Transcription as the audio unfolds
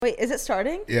Wait, is it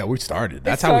starting? Yeah, we started.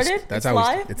 That's how it's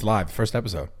live? It's live. First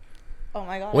episode. Oh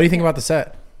my god. What do you think about the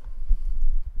set?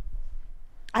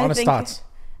 Honest thoughts.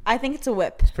 I think it's a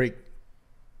whip. It's pretty.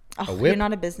 Oh, a whip? You're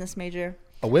not a business major.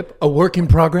 A whip? A work in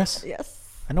progress?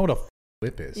 Yes. I know what a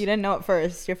whip is. You didn't know at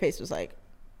first. Your face was like.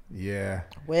 Yeah.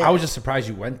 Whip. I was just surprised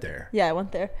you went there. Yeah, I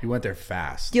went there. You went there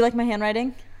fast. Do you like my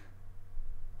handwriting?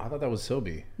 I thought that was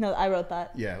Silby. No, I wrote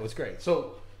that. Yeah, it was great.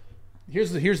 So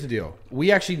here's the deal.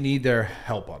 We actually need their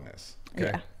help on this.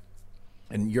 Okay. Yeah.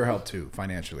 And your help too,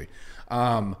 financially.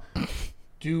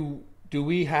 Do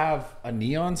we have a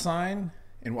neon sign?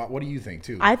 And what do you think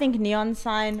too? I think neon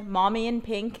sign, mommy in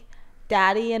pink,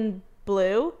 daddy in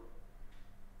blue.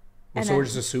 Well, so we're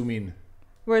just assuming.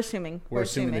 We're assuming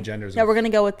the genders. Yeah, we're gonna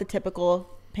go with the typical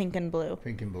pink and blue.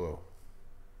 Pink and blue.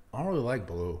 I don't really like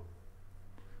blue.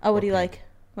 Oh, what do you like?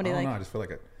 What do you like? I don't know. I just feel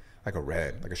like a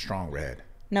red, like a strong red.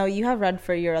 No, you have red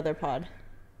for your other pod.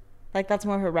 Like that's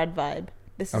more of a red vibe.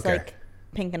 This is like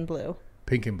pink and blue.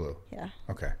 Pink and blue. Yeah.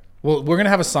 Okay. Well, we're gonna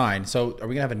have a sign. So, are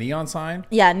we gonna have a neon sign?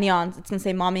 Yeah, neons. It's gonna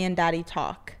say "Mommy and Daddy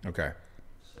talk." Okay.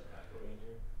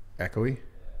 Echoey?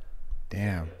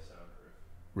 Damn.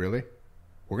 Really?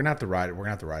 We're gonna have to ride it. We're gonna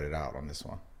have to ride it out on this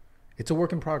one. It's a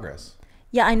work in progress.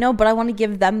 Yeah, I know, but I want to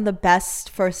give them the best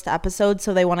first episode,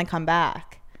 so they want to come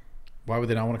back. Why would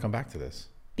they not want to come back to this?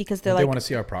 Because they want to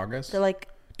see our progress. They're like,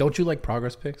 don't you like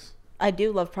progress pics? I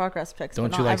do love progress pics.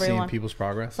 Don't you like seeing people's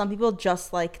progress? Some people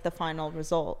just like the final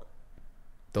result.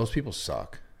 Those people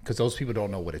suck because those people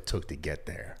don't know what it took to get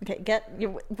there. Okay,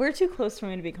 we're too close for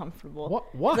me to be comfortable.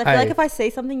 What? I feel like if I say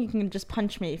something, you can just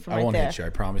punch me from right there. I won't hit you. I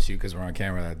promise you, because we're on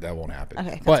camera. That won't happen. Okay,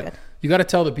 that's but good. You got to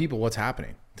tell the people what's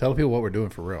happening. Tell the people what we're doing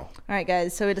for real. All right,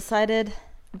 guys. So we decided,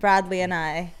 Bradley and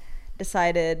I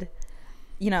decided,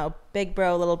 big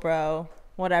bro, little bro,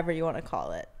 whatever you want to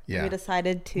call it. Yeah. We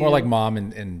decided to more like mom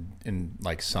and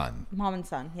like son. Mom and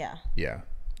son. Yeah. Yeah.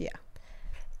 Yeah.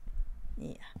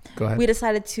 Yeah. Go ahead. We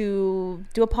decided to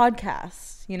do a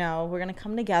podcast. We're going to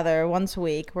come together once a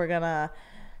week. We're going to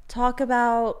talk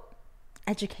about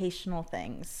educational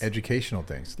things.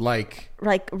 Like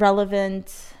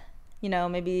relevant,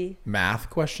 maybe math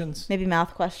questions. Maybe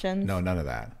math questions. No, none of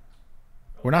that.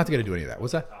 We're not going to do any of that.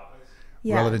 What's that?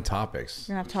 Yeah. Relevant topics.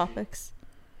 We're going to have topics.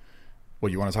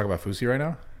 What, you want to talk about Fousey right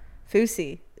now?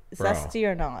 Fousey. Zesty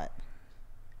or not?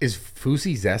 Is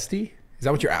Fousey zesty? Is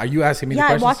that what are you asking me the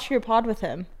questions? Yeah, I watched your pod with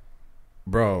him.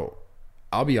 Bro,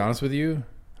 I'll be honest with you.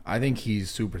 I think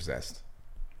he's super zest.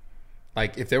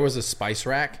 Like, if there was a spice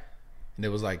rack and it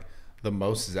was like the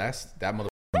most zest, that motherfucker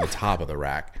on the top of the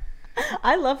rack.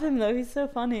 I love him though. He's so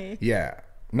funny. Yeah.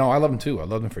 No, I love him too. I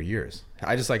loved him for years.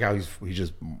 I just like how he's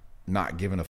just not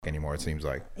giving a fuck anymore, it seems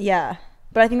like. Yeah.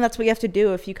 But I think that's what you have to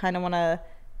do if you kind of want to,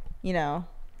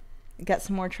 get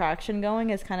some more traction going,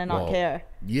 is kind of not care.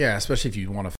 Yeah, especially if you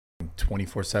want to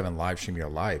 24/7 live stream your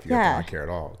life. You have to not care at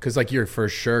all. Because, like, you're for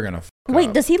sure going to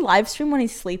Wait, does he live stream when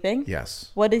he's sleeping?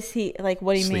 Yes. What is he, like,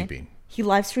 what do you mean? Sleeping. He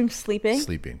live streams sleeping?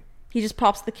 Sleeping. He just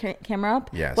props the camera up?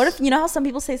 Yes. What if, how some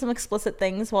people say some explicit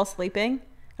things while sleeping?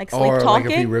 Like sleep or talking?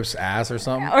 Like if he rips ass or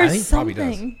something? Or I think something. He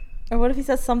probably does. Or what if he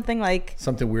says something like...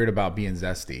 Something weird about being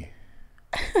zesty.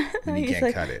 And he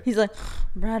can't cut it. He's like,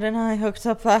 Brad and I hooked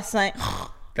up last night.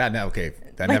 That never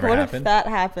happened. What if that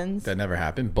happens? That never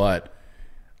happened. But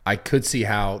I could see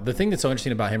how... The thing that's so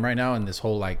interesting about him right now and this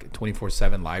whole like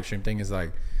 24/7 live stream thing is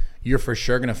like, you're for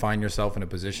sure going to find yourself in a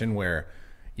position where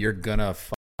you're going to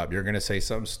fuck up. You're going to say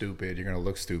something stupid. You're going to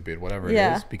look stupid, whatever it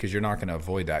is. Because you're not going to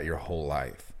avoid that your whole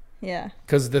life. Yeah.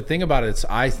 Because the thing about it,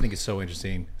 I think it's so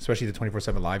interesting, especially the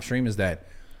 24/7 live stream, is that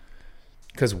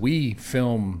because we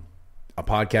film a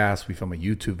podcast, we film a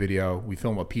YouTube video, we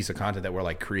film a piece of content that we're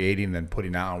like creating and then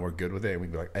putting out, and we're good with it, and we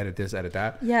be like, edit this, edit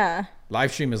that. Yeah.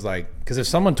 Live stream is like, because if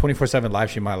someone 24/7 live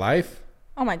stream my life,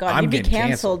 oh my God, you'd be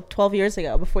canceled 12 years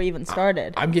ago before you even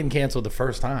started. I'm getting canceled the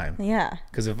first time. Yeah.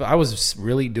 Because if I was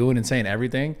really doing and saying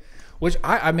everything, which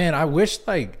I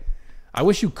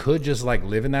wish you could just like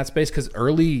live in that space, because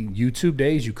early YouTube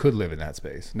days you could live in that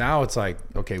space. Now it's like,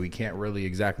 okay, we can't really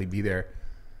exactly be there.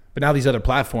 But now these other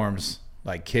platforms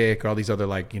like Kick or all these other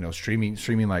like,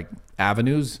 streaming like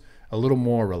avenues, a little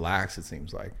more relaxed, it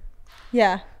seems like.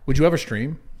 Yeah. Would you ever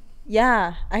stream?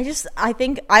 Yeah. I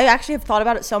think I actually have thought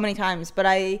about it so many times, but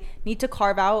I need to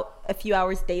carve out a few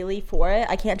hours daily for it.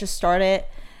 I can't just start it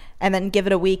and then give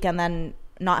it a week and then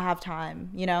not have time,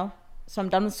 So I'm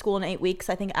done with school in 8 weeks.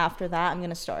 I think after that, I'm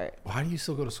going to start. Why do you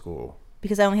still go to school?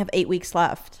 Because I only have 8 weeks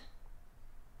left.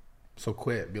 So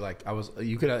quit. Be like,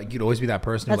 you could always be that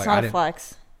person. That's not a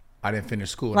flex. I didn't finish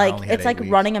school. Like, and I only had it's like 8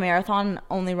 weeks. running a marathon,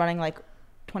 only running like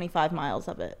 25 miles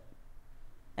of it.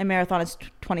 A marathon is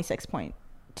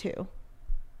 26.2.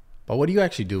 But what do you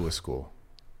actually do with school?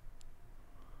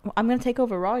 Well, I'm gonna take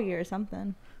over raw year or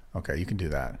something. Okay, you can do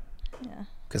that. Yeah.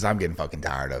 Because I'm getting fucking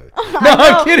tired of it. No,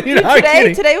 I'm kidding. Dude, I'm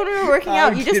kidding. Today when we were working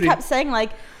out, I'm you just kidding. kept saying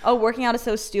like, "Oh, working out is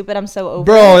so stupid. I'm so over."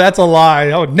 Bro, it." that's a lie.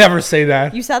 I would never say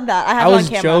that. You said that. I have I it on was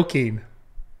camera. joking.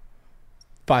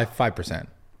 5%.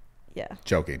 Yeah.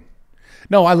 Joking.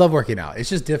 No, I love working out. It's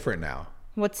just different now.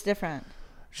 What's different?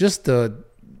 Just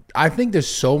I think there's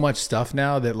so much stuff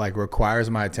now that like requires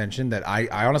my attention that I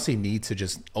honestly need to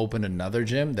just open another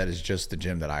gym that is just the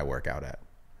gym that I work out at.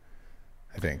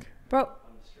 I think. Bro.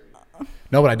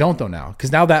 No, but I don't though now.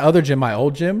 Because now that other gym, my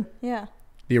old gym, Yeah.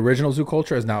 the original Zoo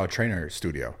Culture, is now a trainer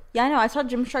studio. Yeah, I know. I saw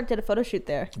Gymshark did a photo shoot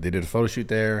there. They did a photo shoot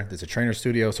there. There's a trainer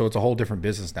studio. So it's a whole different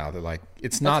business now. That like,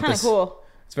 it's not That's this. kind of cool.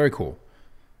 It's very cool.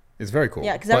 It's very cool.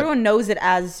 Yeah, because But- everyone knows it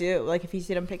as zoo. Like if you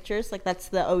see them pictures, like that's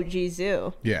the OG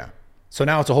zoo. Yeah. So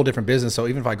now it's a whole different business. So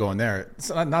even if I go in there, it's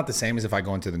not the same as if I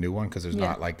go into the new one because there's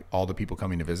not like all the people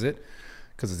coming to visit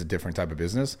because it's a different type of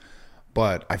business.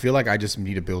 But I feel like I just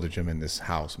need to build a gym in this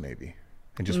house maybe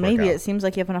and just Maybe work out. it seems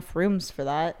like you have enough rooms for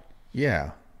that.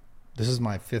 Yeah. This is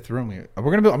my 5th room. I'm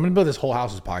going to build this whole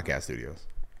house as podcast studios,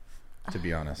 to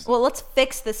be honest. Well, let's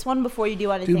fix this one before you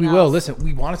do anything Dude, we else. will. Listen,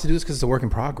 we wanted to do this because it's a work in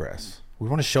progress. We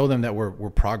want to show them that we're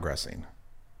progressing.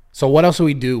 So what else do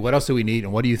we do? What else do we need?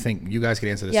 And what do you think? You guys can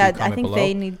answer this. Yeah, Comment I think below.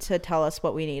 they need to tell us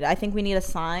what we need. I think we need a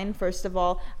sign, first of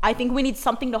all. I think we need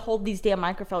something to hold these damn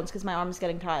microphones because my arm's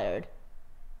getting tired.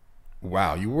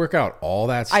 Wow, you work out all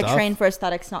that stuff? I train for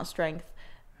aesthetics, not strength.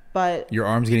 But Your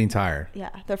arm's getting tired. yeah,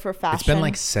 they're for fashion. It's been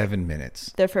like 7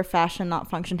 minutes. They're for fashion, not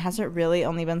function. Has it really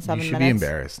only been 7 You minutes? should be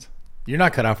embarrassed. You're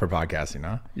not cut out for podcasting,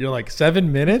 huh? You're like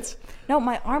 7 minutes? No,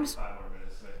 my arm's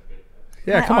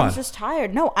Yeah, my come on. arm's just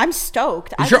tired. No, I'm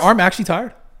stoked. Is your arm actually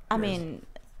tired? I mean,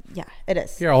 yeah, it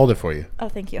is. Here, I'll hold it for you. Oh,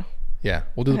 thank you. Yeah,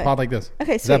 we'll do the Okay. pod like this.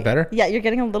 Okay, Is that sweet. better? Yeah, you're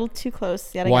getting a little too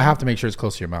close. Yet Well, I again. have to make sure it's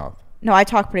close to your mouth. No, I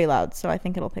talk pretty loud, so I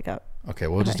think it'll pick up. Okay,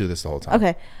 we'll just do this the whole time.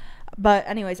 Okay. But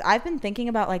anyways, I've been thinking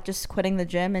about like just quitting the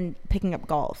gym and picking up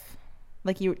golf.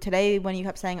 Like you today when you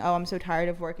kept saying, "Oh, I'm so tired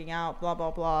of working out," blah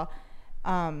blah blah.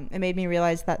 It made me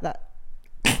realize that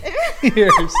You're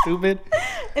stupid.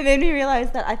 it made me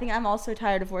realize that I think I'm also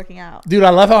tired of working out. Dude, I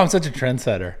love how I'm such a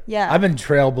trendsetter. Yeah. I've been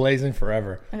trailblazing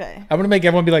forever. Okay. I'm going to make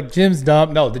everyone be like, gym's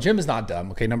dumb. No, the gym is not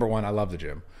dumb. Okay, number one, I love the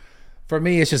gym. For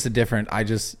me, it's just a different, I'm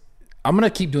going to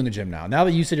keep doing the gym now. Now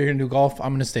that you said you're going to do golf, I'm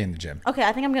going to stay in the gym. Okay,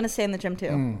 I think I'm gonna stay in the gym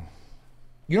too.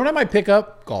 You know what I might pick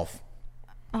up? Golf.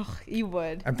 Oh, you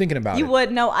would. I'm thinking about You it.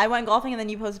 would. No, I went golfing and then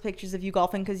you posted pictures of you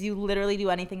golfing because you literally do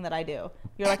anything that I do.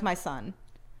 You're like my son.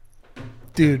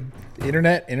 Dude,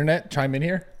 internet, chime in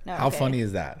here. No, How okay. funny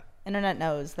is that? Internet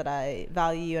knows that I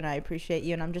value you and I appreciate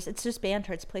you, and it's just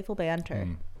banter. It's playful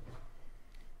banter.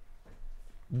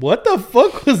 What the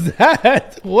fuck was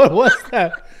that? What was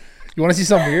that? You want to see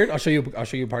something weird? I'll show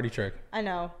you a party trick. I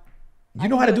know. You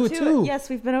know how to do it too. Yes,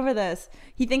 we've been over this.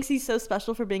 He thinks he's so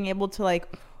special for being able to like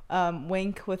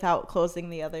wink without closing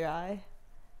the other eye.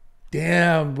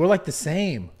 Damn, we're like the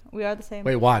same. We are the same.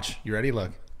 Wait, watch. You ready?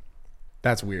 Look.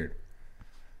 That's weird.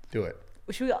 Do it.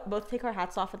 Should we both take our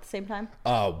hats off at the same time?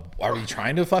 Are we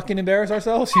trying to fucking embarrass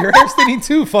ourselves? You're hair thinning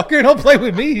too. Fucker, don't play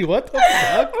with me. What the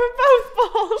fuck? We're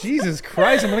both bald. Jesus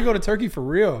Christ, I'm gonna go to Turkey for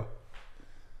real.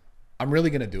 I'm really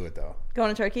gonna do it though.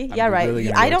 Going to Turkey? I'm Yeah, right. really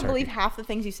gonna I go to don't Turkey. believe half the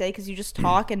things you say because you just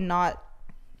talk and not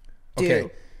do.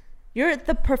 Okay. You're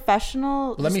the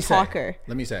professional Let me talker.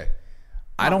 say.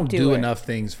 I don't do do it. enough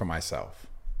things for myself.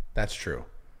 That's true.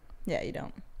 Yeah, you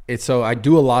don't. It's so I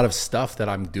do a lot of stuff that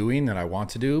I'm doing that I want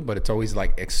to do, but it's always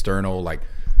like external, like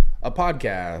a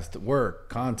podcast, work,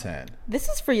 content. This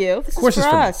is for you. This Of course, is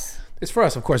for me. us. It's for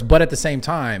us, of course, but at the same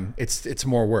time, it's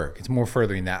more work. It's more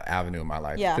furthering that avenue in my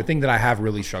life. Yeah. The thing that I have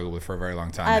really struggled with for a very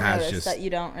long time I've has noticed just that you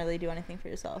don't really do anything for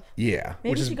yourself. yeah.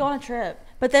 Maybe which you is should go on a trip.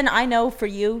 But then I know for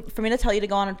you, for me to tell you to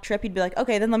go on a trip, you'd be like,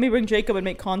 okay, then let me bring Jacob and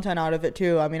make content out of it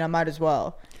too. I mean, I might as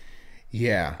well.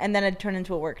 yeah. And then it'd turn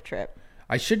into a work trip.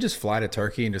 I should just fly to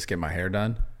Turkey and just get my hair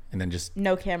done and then just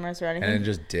No cameras or anything. and then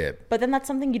just dip. But then that's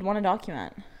something you'd want to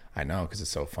document. I know because it's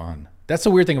so fun. That's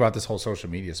the weird thing about this whole social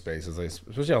media space is like,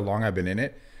 especially how long I've been in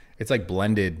it. It's like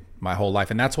blended my whole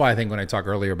life, and that's why I think when I talk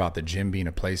earlier about the gym being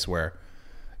a place where,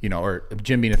 you know, or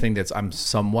gym being a thing that's I'm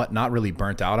somewhat not really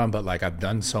burnt out on, but like I've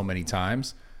done so many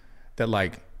times that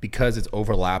like because it's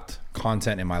overlapped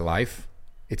content in my life,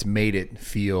 it's made it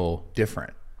feel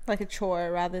different. Like a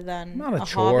chore rather than Not a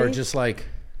chore, hobby. just like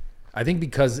I think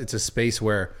because it's a space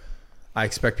where I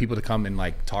expect people to come and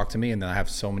like talk to me, and then I have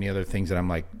so many other things that I'm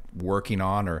like working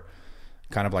on or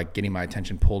kind of like getting my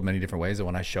attention pulled many different ways that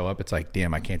when I show up, it's like,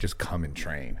 damn, I can't just come and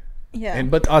train. Yeah. And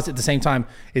but us at the same time,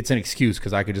 it's an excuse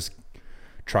because I could just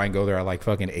try and go there at like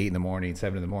fucking 8 in the morning,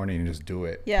 7 in the morning, and just do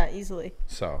it. Yeah, easily.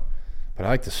 So, but I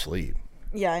like to sleep.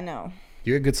 Yeah, I know.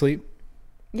 You get good sleep?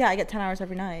 Yeah, I get 10 hours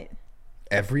every night.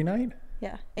 Every night?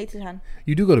 Yeah, 8 to 10.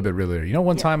 You do go to bed really early. You know,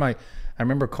 one time I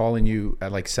remember calling you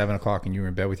at like 7 o'clock and you were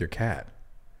in bed with your cat.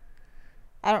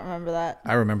 I don't remember that.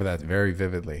 I remember that very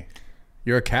vividly.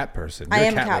 You're a cat person. You're I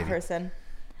am a cat lady. person.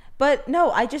 But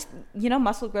no, I just,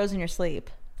 muscle grows in your sleep.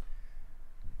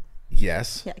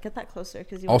 Yes. Yeah, get that closer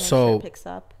because you also, want to make sure it picks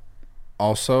up.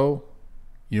 Also,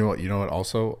 you know what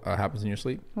also happens in your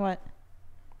sleep? What?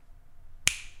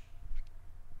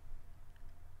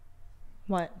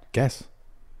 What? Guess.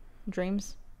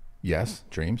 Dreams? Yes,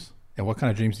 dreams. And what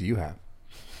kind of dreams do you have?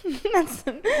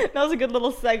 That was a good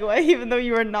little segue, even though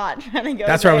you were not trying to go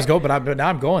That's there. where I was going, but now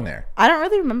I'm going there. I don't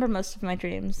really remember most of my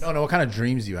dreams. No, what kind of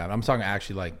dreams do you have? I'm talking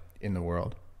actually like in the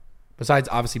world. Besides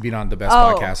obviously being on the best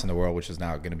Oh. podcast in the world, which is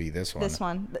now going to be this one. This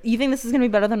one. You think this is going to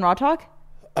be better than Raw Talk?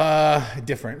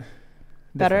 Different.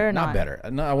 Better or Not not? better.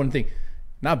 No, I wouldn't think.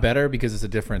 Not better because it's a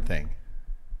different thing.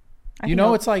 I think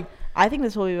It's like, I think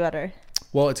this will be better.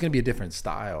 well, it's going to be a different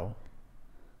style.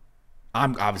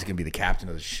 I'm obviously going to be the captain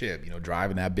of the ship,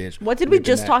 driving that bitch. What did we whipping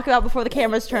just that- talk about before the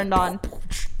cameras turned on?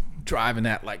 Driving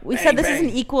that like We bang, said this bang.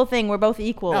 is an equal thing. We're both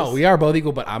equals. No, we are both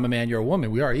equal, but I'm a man, you're a woman.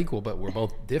 We are equal, but we're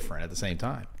both different at the same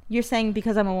time. You're saying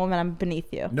because I'm a woman, I'm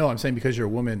beneath you. No, I'm saying because you're a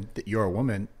woman,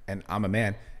 and I'm a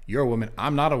man. You're a woman.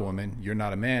 I'm not a woman. You're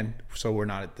not a man. So we're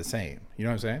not the same. You know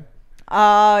what I'm saying?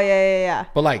 Oh, yeah.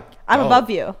 But like, I'm above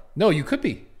you. No, you could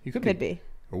be. You could Could be.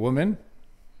 a woman,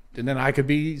 and then I could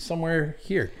be somewhere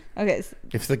here. Okay.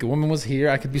 If like a woman was here,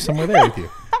 I could be somewhere there with you.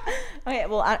 Okay,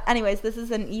 well, anyways, this is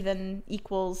an even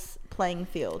equals playing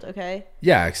field, okay?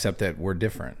 Yeah, except that we're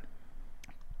different.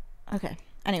 Okay.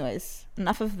 Anyways,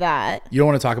 enough of that. You don't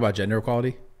want to talk about gender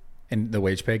equality and the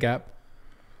wage pay gap?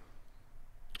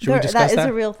 Should we discuss that? that?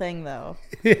 Is a real thing, though.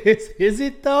 Is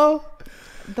it though?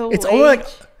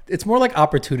 It's more like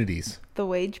opportunities. The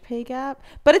wage pay gap,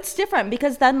 but it's different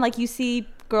because then like you see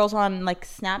girls on like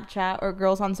Snapchat or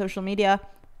girls on social media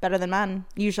better than men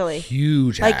usually.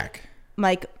 Huge hack.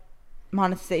 Like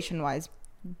monetization wise,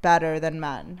 better than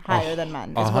men, higher than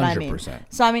men is what I mean. 100%.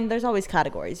 So I mean, there's always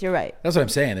categories. You're right. That's what I'm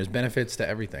saying. There's benefits to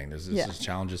everything. There's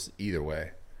challenges either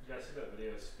way. You guys see that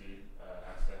video of Speed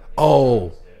accidentally?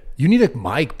 Oh, you need a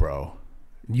mic, bro.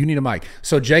 You need a mic.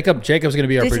 So Jacob's going to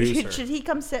be our producer. Should he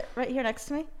come sit right here next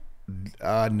to me?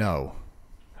 No.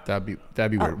 That'd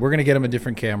be weird. We're going to get him a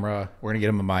different camera. We're going to get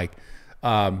him a mic.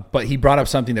 But he brought up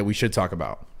something that we should talk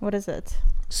about. What is it?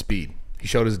 Speed. He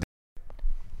showed his.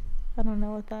 I don't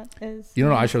know what that is. You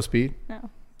don't know I Show Speed? No.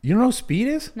 You don't know who Speed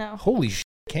is? No. Holy shit.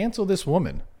 Cancel this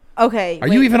woman. Okay. Are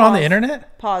you even on the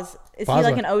internet? Pause. Is Pause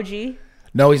he like what? an OG?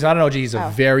 No, he's not an OG. He's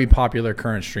a very popular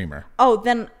current streamer. Oh,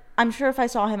 then I'm sure if I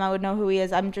saw him, I would know who he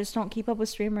is. I just don't keep up with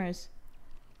streamers.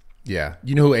 Yeah.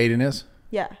 You know who Aiden is?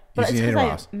 Yeah. But it's seen because Aiden I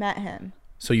Ross? met him.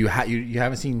 So you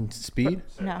haven't seen Speed?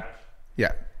 No.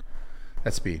 Yeah.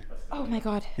 That's Speed. Oh my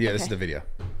God. Yeah, Okay. this is the video.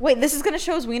 Wait, this is going to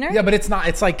show his wiener? Yeah, but it's not.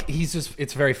 It's like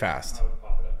it's very fast.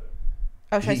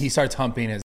 Oh, should I He starts humping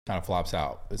and kind of flops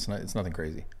out. It's nothing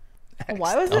crazy.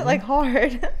 Why was it like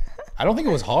hard? I don't think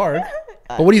it was hard.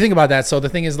 But what do you think about that? So the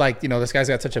thing is like, this guy's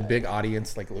got such a big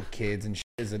audience, like little kids and shit.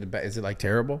 Is it like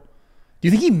terrible? Do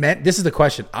you think he meant, this is the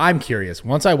question. I'm curious.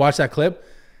 Once I watched that clip,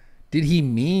 did he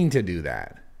mean to do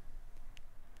that?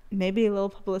 Maybe a little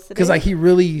publicity. Because like he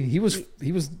was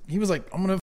like, I'm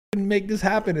going to make this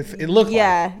happen. If it looked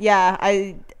like. Yeah.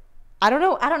 I don't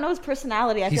know. I don't know his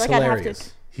personality. I He's feel like hilarious. I'd have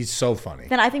to. He's so funny.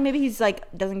 Then I think maybe he's like,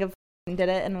 doesn't give a and did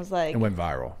it and was like. It went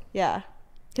viral. Yeah.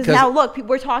 Because now look,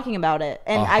 we're talking about it.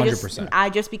 And 100%. I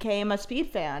just became a Speed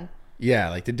fan. Yeah,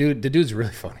 like the dude's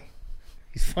really funny.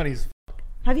 He's funny as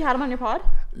Have you had him on your pod?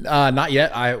 not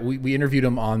yet. We interviewed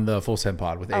him on the Full Send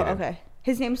pod with Aiden. Oh, okay.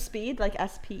 His name's Speed, like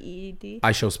SPED.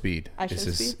 I Show Speed. I Show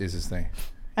is Speed? his thing.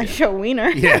 I show wiener.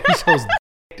 Yeah, he shows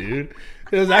dude.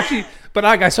 It was actually, but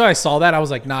like I saw that, I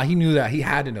was like, nah, he knew that. He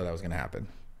had to know that was gonna happen.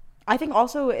 I think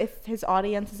also if his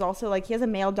audience is also like he has a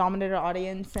male dominated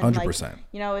audience and 100%.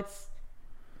 like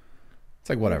It's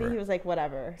like whatever. maybe he was like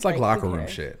whatever. It's like locker who room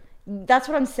cares? shit. That's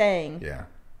what I'm saying. Yeah.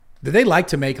 They like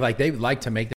to make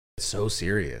that so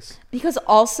serious. Because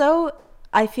also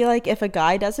I feel like if a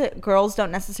guy does it, girls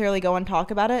don't necessarily go and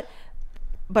talk about it.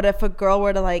 But if a girl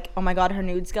were to like, oh my God, her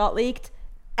nudes got leaked,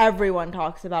 everyone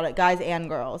talks about it, guys and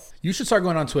girls. You should start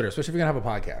going on Twitter, especially if you're gonna have a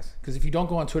podcast. Because if you don't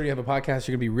go on Twitter, you have a podcast,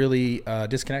 you're gonna be really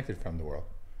disconnected from the world.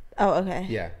 Oh, okay.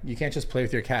 Yeah, you can't just play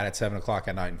with your cat at 7:00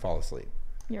 at night and fall asleep.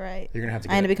 You're right. You're gonna have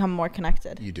to. I need to become more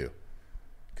connected. You do,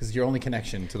 because your only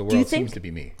connection to the world seems to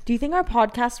be me. Do you think our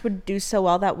podcast would do so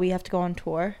well that we have to go on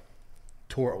tour?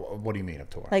 Tour. What do you mean a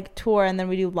tour? Like tour, and then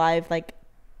we do live like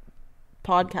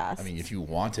podcasts. I mean, if you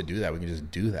want to do that, we can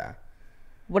just do that.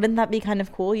 Wouldn't that be kind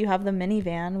of cool? You have the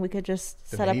minivan. We could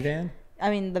just The set up. minivan? I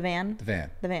mean, the van. The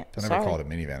van. The van. Don't ever call it a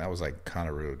minivan. That was like kind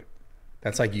of rude.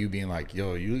 That's like you being like,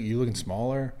 yo, you looking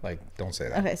smaller? Like, don't say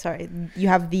that. Okay, sorry. You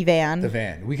have the van. The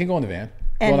van. We can go in the van.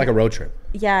 And- go on like a road trip.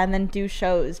 Yeah, and then do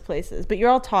shows places. But you're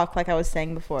all talk like I was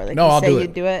saying before. Like No, you I'll say do you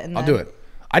it. do it. And I'll then, do it.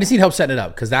 I just need help setting it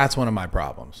up because that's one of my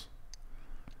problems.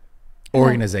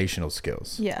 Organizational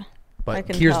skills. Yeah. I But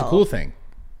can here's the tell. cool thing.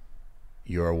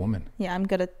 You're a woman. Yeah, I'm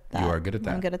good at that. You are good at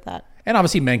that. I'm good at that. And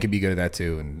obviously men can be good at that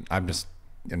too. And I'm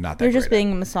not that You're just great at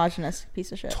being a misogynist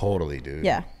piece of shit. it. Totally, dude.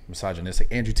 Yeah. Misogynistic.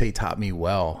 Andrew Tate taught me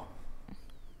well.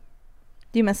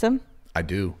 Do you miss him? I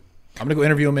do. I'm gonna go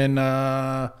interview him in.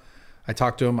 I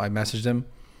talked to him. I messaged him.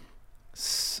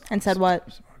 And said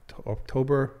what?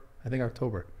 October. I think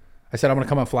October. I said I'm gonna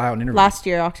come and fly out and interview. Last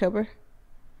year, October?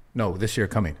 No, this year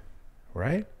coming.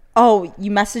 Right? Oh,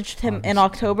 you messaged him in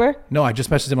October? No, I just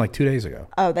messaged him like 2 days ago.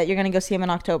 Oh, that you're going to go see him in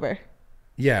October.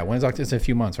 Yeah. When's October? It's in a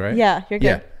few months, right? Yeah, you're good.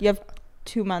 Yeah. You have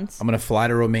 2 months. I'm gonna fly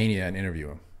to Romania and interview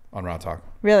him on Raw Talk.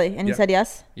 Really? And he Yeah. said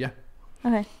yes? Yeah.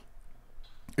 Okay.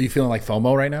 Are you feeling like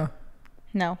FOMO right now?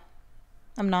 No.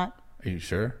 I'm not. Are you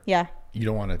sure? Yeah. You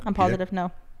don't want to? I'm positive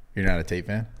no. You're not a Tate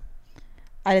fan?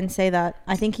 I didn't say that.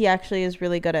 I think he actually is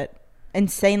really good at,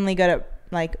 insanely good at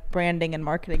like branding and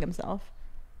marketing himself.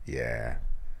 Yeah.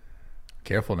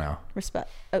 Careful now. Respect.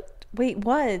 Oh, wait,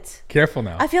 what? Careful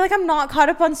now. I feel like I'm not caught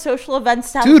up on social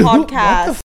events to have Dude, a what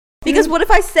podcast. the Because what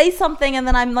if I say something and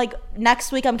then I'm like,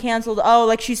 next week I'm canceled? Oh,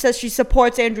 like she says she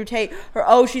supports Andrew Tate, or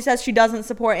oh, she says she doesn't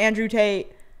support Andrew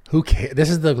Tate. Who cares? This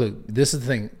is the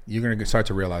thing you're gonna start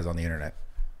to realize on the internet.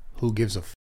 Who gives a?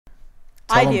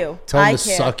 I do. Tell I them to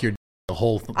care. suck your the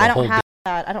whole. The I don't whole have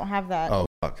that. I don't have that. Oh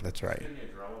fuck, that's right. Didn't you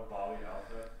drama Bobby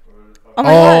Alpha? Or the fuck? Oh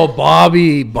my Oh, God.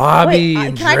 Bobby Wait,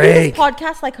 and can Drake. I do this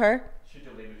podcast like her? She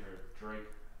deleted her Drake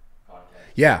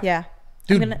podcast. Yeah, Yeah.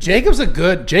 dude. Jacob's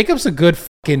a good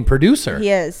fucking producer. He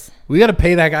is. We got to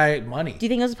pay that guy money. Do you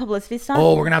think it was a publicity stunt?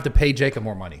 Oh, we're gonna have to pay Jacob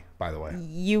more money. By the way,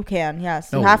 You can.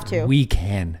 Yes. no, You have to. We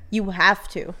can. You have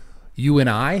to. You and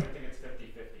I. I think it's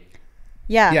 50-50.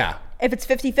 Yeah. Yeah. If it's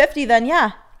 50-50, then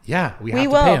yeah. Yeah, we We have to pay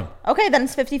will. him. Okay, then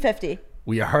it's 50-50.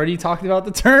 We already talked about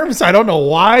the terms. I don't know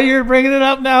why you're bringing it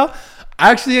up now.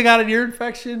 Actually, I got an ear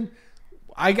infection.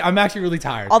 I'm actually really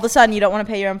tired. All of a sudden, you don't want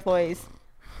to pay your employees.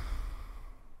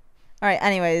 All right.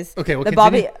 Anyways. Okay, well, the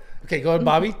continue. Bobby. Okay, go ahead,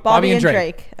 Bobby. Bobby and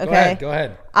Drake. Okay. Go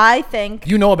ahead. I think.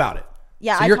 You know about it.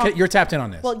 Yeah. So you're tapped in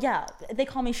on this. Well, yeah. They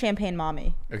call me Champagne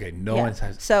Mommy. Okay, no Yeah. one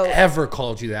has So- ever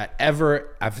called you that.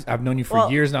 Ever. I've known you for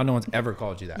Well, years now. No one's ever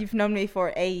called you that. You've known me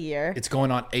for a year. It's going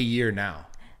on a year now.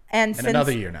 And And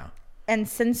another year now. And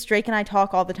since Drake and I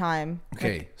talk all the time.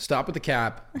 Okay, stop with the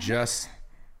cap. Just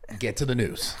get to the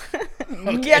news.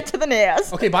 Get to the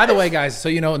news. Okay, by the way, guys, so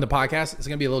you know, in the podcast, it's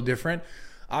gonna be a little different.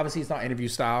 Obviously, it's not interview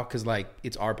style because, like,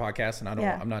 it's our podcast, and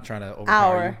Yeah. I'm not trying to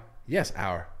overpower Hour. you. Yes,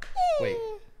 hour. Wait.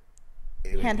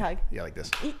 Hand hug. Yeah, like this.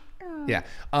 Yeah.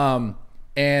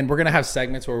 And we're gonna have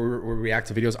segments where we react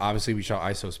to videos. Obviously, we show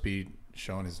ISO speed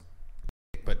showing his,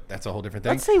 but that's a whole different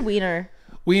thing. Let's say wiener.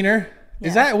 Wiener.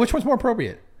 Is Yeah. that which one's more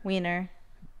appropriate? Wiener.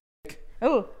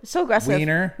 Oh, so aggressive.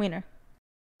 Wiener. Wiener.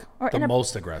 Or The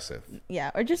most aggressive. yeah,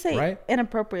 or just say Right?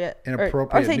 inappropriate. Inappropriate.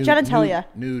 Or say nude- genitalia.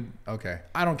 Nude. Okay.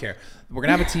 I don't care. We're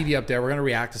going to have a TV up there. We're going to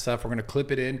react to stuff. We're going to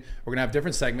clip it in. We're going to have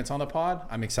different segments on the pod.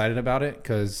 I'm excited about it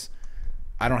because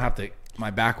I don't have to, my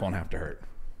back won't have to hurt.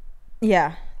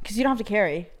 Yeah, because you don't have to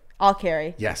carry. I'll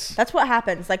carry. Yes. That's what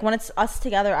happens. Like when it's us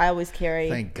together, I always carry.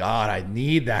 Thank God. I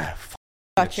need that.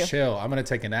 Got you. Chill. I'm going to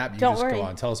take a nap. You Don't just worry. go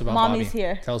on. Tell us about Mommy's Bobby.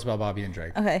 here. Tell us about Bobby and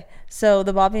Drake. Okay, so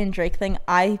the Bobby and Drake thing,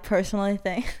 I personally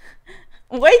think.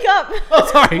 Wake up! Oh,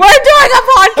 sorry. We're doing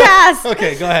a podcast.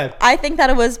 Okay, go ahead. I think that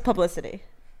it was publicity.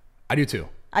 I do too.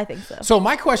 I think so. So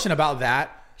my question about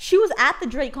that. She was at the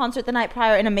Drake concert the night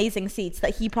prior in amazing seats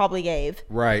that he probably gave.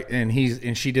 Right,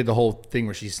 and she did the whole thing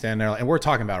where she's standing there, and we're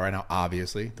talking about it right now,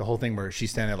 obviously, the whole thing where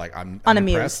she's standing there like I'm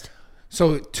Unamused. impressed.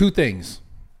 So 2 things.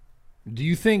 Do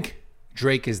you think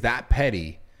Drake is that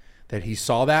petty that he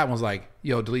saw that and was like,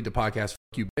 "Yo, delete the podcast,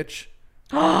 fuck you, bitch"?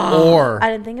 Or I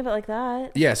didn't think of it like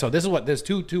that. yeah, so this is what there's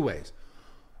two ways.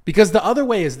 Because the other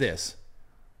way is this.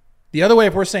 The other way,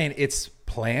 if we're saying it's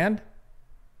planned,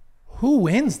 who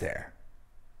wins there?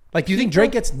 Like, do you think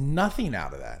Drake gets nothing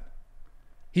out of that?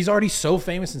 He's already so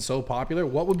famous and so popular.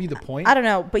 What would be the point? I don't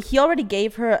know, but he already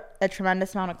gave her a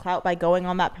tremendous amount of clout by going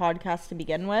on that podcast to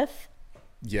begin with.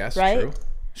 Yes, Right? true.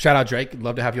 Shout out Drake.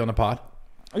 Love to have you on the pod.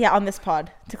 Yeah, on this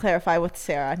pod, to clarify with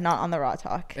Sarah, not on the Raw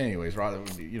Talk. Anyways, rather,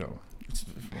 you know,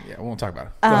 yeah, we won't talk about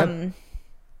it. Go ahead.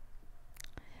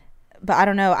 But I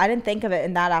don't know. I didn't think of it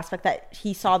in that aspect that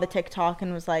he saw the TikTok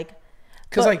and was like,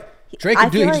 because but like Drake I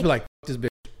would do it, feel he'd just be like- like, "Fuck this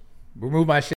bitch, remove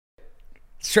my shit,"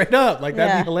 straight up. Like that'd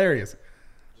Yeah. be hilarious.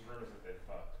 There's rumors that they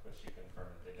fucked, but she confirmed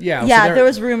they did. Yeah, yeah, so there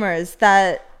was rumors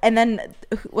that, and then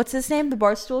what's his name? The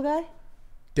Barstool guy?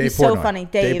 Dave he's so Portnoy. funny.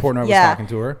 Dave Portnoy was yeah. talking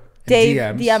to her. in Dave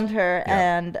DMs. DM'd her,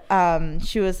 Yeah. and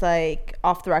she was like,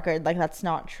 off the record, like, that's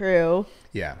not true.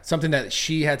 Yeah, something that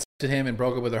she had said to him and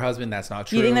broke up with her husband. That's not Do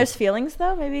true. you think there's feelings,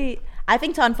 though? Maybe. I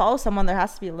think to unfollow someone, there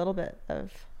has to be a little bit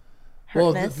of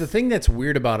Well, hurtness. the thing that's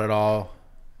weird about it all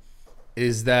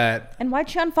is that, And why'd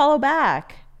she unfollow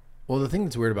back? well, the thing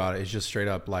that's weird about it is just straight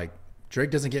up like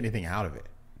Drake doesn't get anything out of it.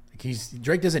 Like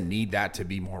Drake doesn't need that to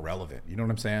be more relevant. You know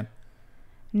what I'm saying?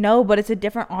 No, but it's a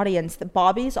different audience.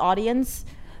 Bobby's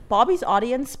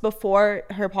audience before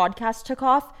her podcast took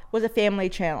off was a family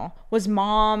channel, was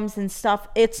moms and stuff.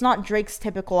 It's not Drake's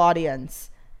typical audience.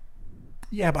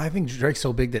 Yeah, but I think Drake's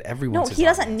so big that No, everyone's his he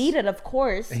doesn't audience. need it, of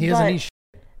course. He doesn't but, need.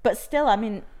 But still, I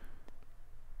mean,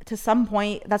 to some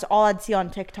point, that's all I'd see on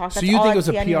TikTok. So That's you all think I'd it was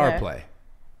a see PR anywhere. play?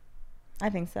 I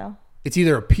think so. It's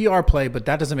either a PR play, but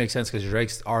that doesn't make sense because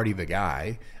Drake's already the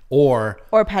guy, or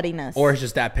Pettiness. it's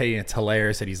just that petty and it's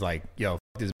hilarious that he's like, "Yo, fuck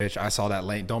this bitch, I saw that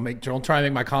lame. Don't try and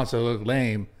make my concert look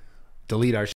lame.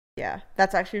 Delete our shit." Yeah,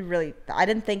 that's actually really. I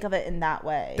didn't think of it in that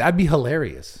way. That'd be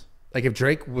hilarious. Like if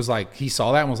Drake was like, he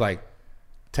saw that and was like,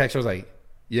 text her was like,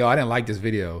 "Yo, I didn't like this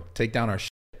video. Take down our shit."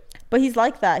 But he's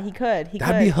like that. He could.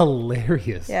 That'd be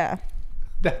hilarious. Yeah.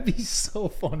 That'd be so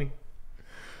funny.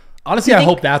 Honestly, I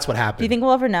hope that's what happened. Do you think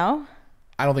we'll ever know?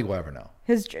 I don't think we'll ever know.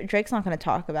 Because Drake's not going to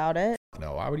talk about it.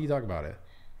 No, why would you talk about it?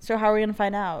 So how are we going to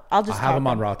find out? I'll just I'll have talk him to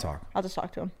on Raw Talk. I'll just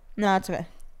talk to him. No, it's okay.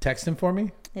 Text him for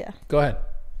me. Yeah. Go ahead.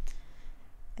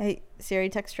 Hey, Siri,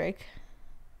 text Drake.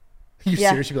 You Yeah.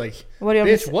 seriously be like, What do you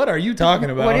want me bitch, to what are you talking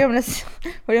about? What do you want me to?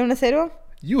 What do you want me to say to him?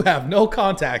 You have no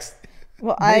contacts.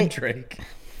 Well, Named Drake.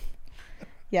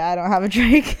 Yeah, I don't have a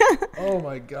Drake. Oh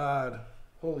my god.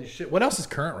 Holy shit. What else is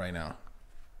current right now?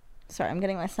 Sorry, I'm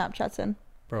getting my Snapchats in.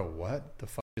 Bro, what the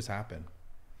fuck just happened?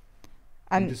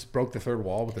 I'm. You just broke the third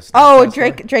wall with the Oh, Snapchat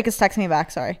Drake. story? Drake is texting me back.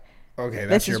 Sorry. Okay, This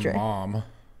that's is your Drake. mom.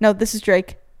 No, this is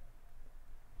Drake.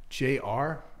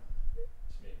 JR?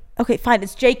 Okay, fine.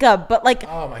 It's Jacob, but like,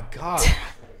 Oh my god.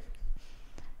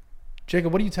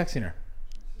 Jacob, what are you texting her?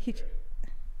 he,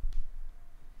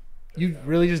 You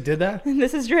really just did that?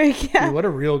 this is Drake. Yeah. Dude, what a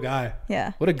real guy.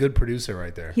 Yeah. What a good producer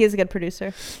right there. He is a good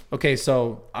producer. Okay,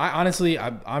 so I honestly,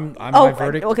 I'm Oh, my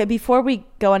verdict. okay. Before we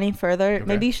go any further, Okay.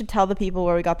 maybe you should tell the people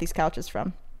where we got these couches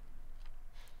from.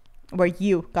 Where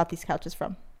you got these couches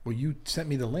from. Well, you sent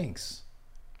me the links.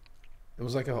 It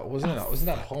was like wasn't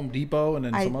that Home Depot and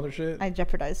then some other shit? I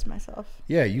jeopardized myself.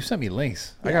 Yeah, you sent me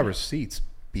links. I Yeah. got receipts,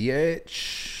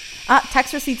 bitch.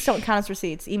 Text receipts don't count as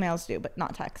receipts. Emails do, but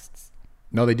not texts.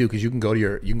 No, they do because you can go to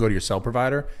your cell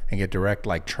provider and get direct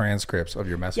like transcripts of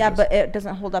your messages. Yeah, but it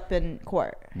doesn't hold up in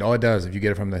court. No, it does if you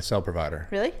get it from the cell provider.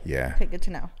 Really? Yeah, Okay, good to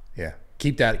know. yeah.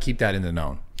 Keep that in the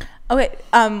known. Okay,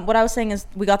 what I was saying is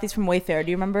we got these from Wayfair.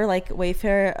 Do you remember like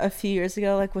Wayfair a few years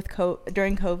ago, like with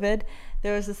during COVID,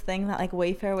 there was this thing that like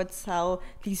Wayfair would sell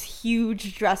these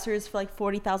huge dressers for like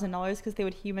 $40,000 because they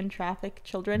would human traffic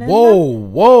children in them.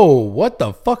 Whoa! What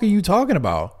the fuck are you talking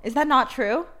about? Is that not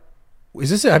true?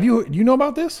 Is this? You know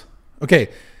about this? Okay,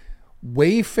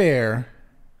 Wayfair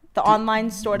The online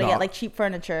store to no. get like cheap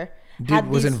furniture had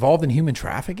was these- involved in human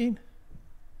trafficking.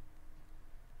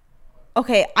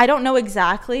 Okay, I don't know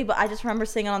exactly, but I just remember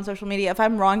seeing it on social media. If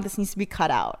I'm wrong, this needs to be cut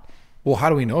out. Well, how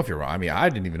do we know if you're wrong? I mean, I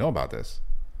didn't even know about this.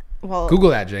 Well, Google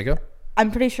that, Jacob.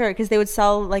 I'm pretty sure because they would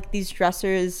sell like these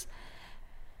dressers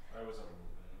I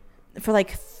was for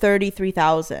like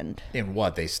 33,000. In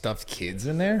what? They stuffed kids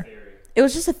in there? It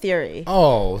was just a theory.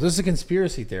 Oh, this is a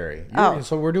conspiracy theory. Oh.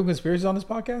 So we're doing conspiracies on this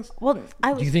podcast? Well,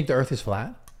 Do you think the Earth is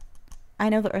flat? I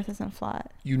know the Earth isn't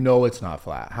flat. You know it's not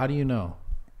flat. How do you know?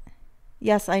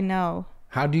 Yes, I know.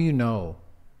 How do you know?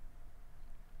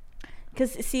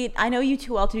 Because, see, I know you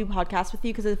too well to do podcasts with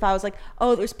you. Because if I was like,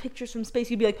 oh, there's pictures from space,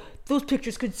 you'd be like, those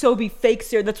pictures could so be fake,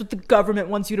 sir. That's what the government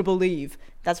wants you to believe.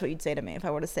 That's what you'd say to me if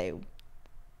I were to say,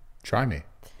 Try me.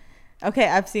 okay,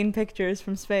 I've seen pictures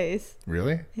from space.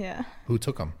 Really? Yeah. Who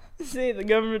took them? See, the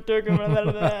government took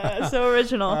them. So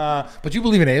original. But you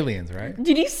believe in aliens, right?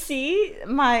 Did you see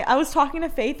I was talking to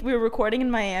Faith. We were recording in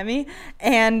Miami,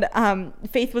 and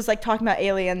Faith was like talking about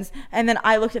aliens, and then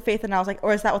I looked at Faith and I was like,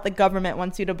 or is that what the government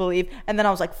wants you to believe? And then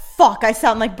I was like, fuck, I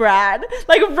sound like Brad.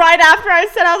 Like right after I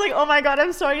said, I was like, oh my god,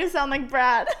 I'm starting to sound like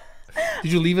Brad.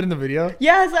 Did you leave it in the video?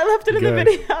 Yes, I left it in the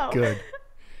video. Good.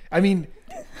 I mean,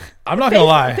 I'm not going to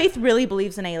lie. Faith really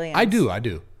believes in aliens. I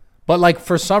do. But like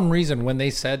for some reason, when they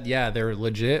said, yeah, they're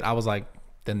legit, I was like,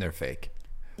 then they're fake.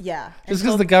 Yeah. Just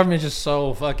because the government's just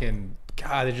so fucking,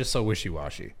 God, they're just so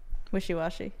wishy-washy.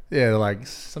 Wishy-washy. Yeah, they're like,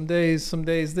 some days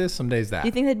this, some days that. Do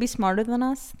you think they'd be smarter than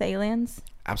us, the aliens?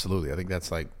 Absolutely. I think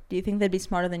that's like... Do you think they'd be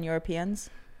smarter than Europeans?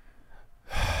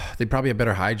 They'd probably have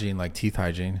better hygiene, like teeth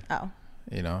hygiene. Oh.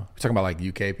 You know? We're talking about like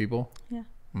UK people? Yeah.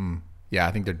 Yeah,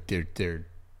 I think their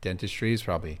dentistry is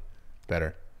probably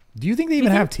better. Do you think they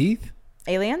even have teeth?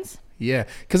 Aliens? Yeah.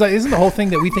 Because like, isn't the whole thing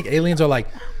that we think aliens are like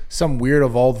some weird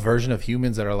evolved version of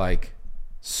humans that are like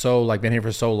so like been here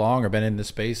for so long or been in the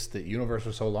space, the universe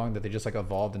for so long that they just like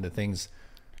evolved into things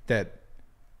that,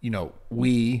 you know,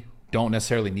 we don't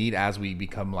necessarily need as we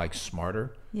become like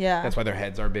smarter. Yeah. That's why their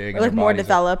heads are big. Or like more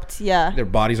developed. Yeah. Their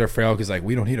bodies are frail because like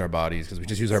we don't need our bodies because we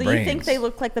just use our brains. So you think they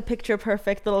look like the picture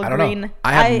perfect little I don't green? Know.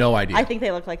 I have no idea. I think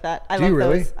they look like that. I Do love you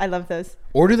really? those. I love those.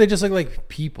 Or do they just look like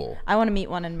people? I want to meet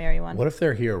one and marry one. What if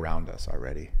they're here around us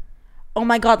already? Oh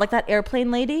my God, like that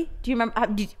airplane lady? Do you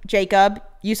remember, Jacob,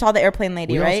 you saw the airplane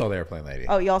lady, right? We all saw the airplane lady.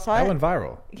 Oh, you all saw it? That went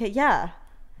viral. Okay, yeah.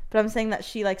 But I'm saying that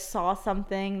she like saw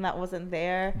something that wasn't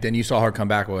there. Then you saw her come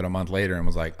back a month later and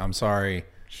was like, I'm sorry.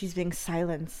 She's being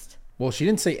silenced. Well, she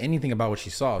didn't say anything about what she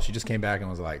saw. She just came back and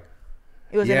was like,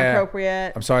 it was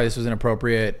inappropriate. I'm sorry, this was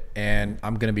inappropriate, and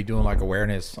I'm going to be doing like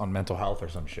awareness on mental health or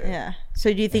some shit. Yeah.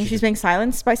 So do you think she's being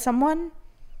silenced by someone?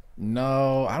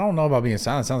 No, I don't know about being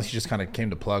silenced. It sounds like she just kind of came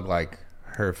to plug like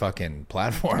her fucking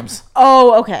platforms.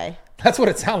 Oh, okay. That's what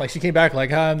it sounded like. She came back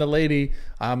like, hi, I'm the lady.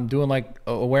 I'm doing like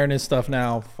awareness stuff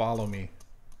now. Follow me.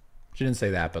 She didn't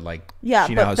say that, but like, yeah,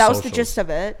 she but that was the gist of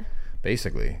it.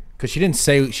 Basically. Because she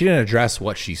didn't address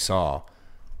what she saw.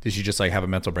 Did she just like have a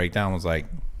mental breakdown? Was like,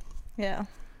 yeah.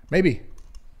 Maybe.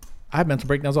 I have mental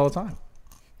breakdowns all the time.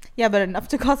 Yeah, but enough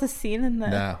to cause a scene in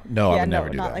the... No, I would never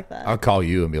do not that. like that. I'll call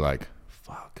you and be like,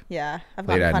 fuck. Yeah, I've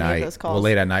late gotten at plenty night. of those calls. Well,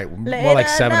 late at night. More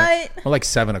like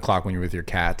 7 o'clock when you're with your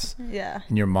cats. Yeah.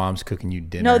 And your mom's cooking you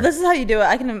dinner. No, this is how you do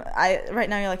it. Right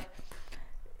now you're like,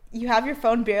 you have your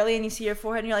phone barely and you see your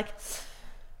forehead and you're like,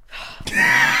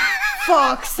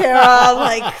 fuck, Sarah.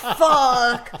 Like,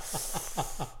 fuck.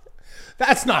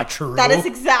 That's not true. That is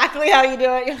exactly how you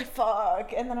do it. You're like,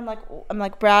 fuck. And then I'm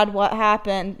like, Brad, what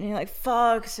happened? And you're like,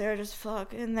 fuck, Sarah, just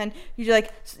fuck. And then you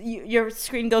like, your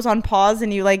screen goes on pause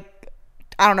and you like,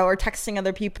 I don't know, or texting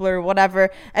other people or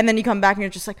whatever. And then you come back and you're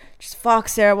just like, just fuck,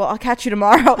 Sarah. Well, I'll catch you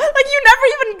tomorrow. Like, you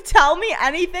never even tell me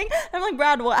anything. And I'm like,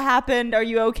 Brad, what happened? Are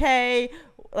you okay?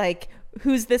 Like,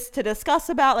 who's this to discuss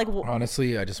about? Like,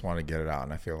 honestly, I just want to get it out.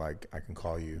 And I feel like I can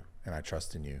call you. And I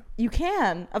trust in you. You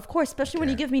can, of course, especially when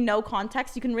you give me no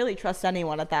context. You can really trust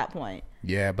anyone at that point.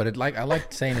 Yeah, but I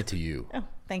like saying it to you. Oh,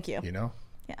 thank you. You know?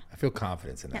 Yeah. I feel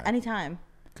confidence in that. Yeah, anytime.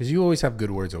 Because you always have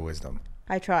good words of wisdom.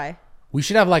 I try. We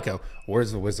should have like a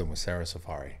words of wisdom with Sara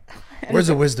Saffari. Words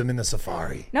of wisdom in the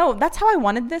Safari. No, that's how I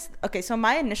wanted this. Okay, so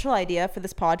my initial idea for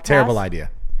this podcast. Terrible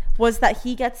idea. Was that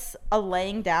he gets a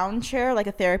laying down chair, like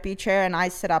a therapy chair, and I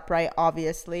sit upright,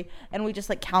 obviously, and we just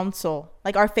like counsel.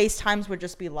 Like our FaceTimes would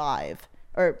just be live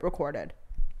or recorded.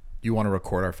 You want to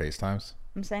record our FaceTimes?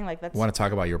 I'm saying like that's... You want to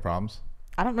talk about your problems?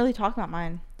 I don't really talk about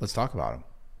mine. Let's talk about them.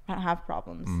 I don't have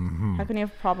problems. Mm-hmm. How can you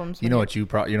have problems? You know what your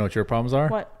problems are?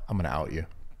 What? I'm going to out you.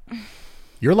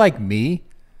 You're like me,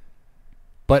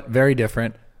 but very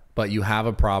different, but you have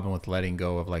a problem with letting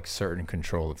go of like certain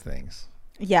control of things.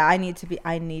 Yeah, I need to be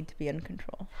in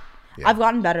control. Yeah. I've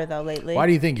gotten better though lately. Why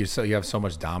do you think you have so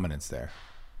much dominance there?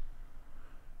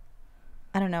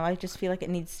 I don't know. I just feel like it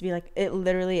needs to be like, it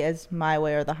literally is my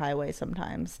way or the highway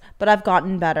sometimes. But I've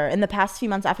gotten better in the past few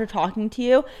months after talking to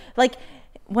you. Like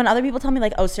when other people tell me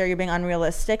like, oh, Sarah, you're being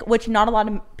unrealistic, which not a lot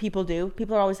of people do.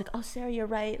 People are always like, oh, Sarah, you're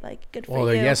right. Like good for you. Well,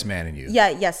 they're yes man in you. Yeah.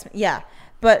 Yes. Yeah.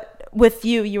 But with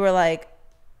you, you were like,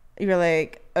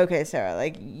 okay, Sarah,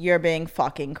 like you're being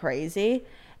fucking crazy.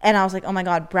 And I was like, oh my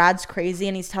God, Brad's crazy.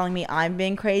 And he's telling me I'm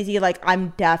being crazy. Like I'm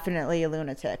definitely a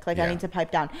lunatic. Like I need to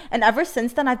pipe down. And ever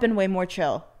since then, I've been way more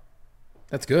chill.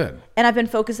 That's good. And I've been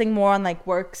focusing more on like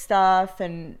work stuff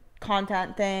and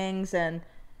content things. And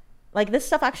like this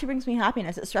stuff actually brings me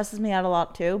happiness. It stresses me out a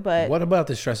lot too. But what about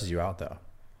this stresses you out though?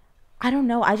 I don't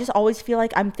know. I just always feel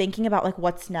like I'm thinking about like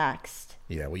what's next.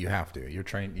 Yeah, well, you have to. You're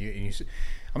trained.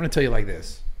 I'm going to tell you like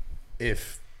this.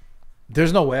 If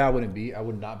there's no way I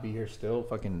would not be here still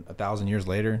fucking 1,000 years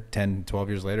later, 10, 12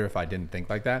 years later, if I didn't think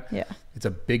like that. Yeah. It's a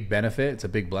big benefit. It's a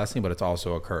big blessing, but it's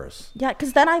also a curse. Yeah.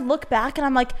 Cause then I look back and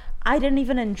I'm like, I didn't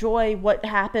even enjoy what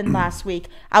happened last week.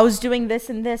 I was doing this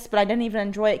and this, but I didn't even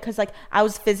enjoy it. Cause like I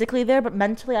was physically there, but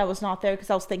mentally I was not there. Cause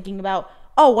I was thinking about,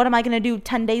 oh, what am I going to do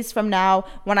 10 days from now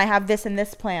when I have this and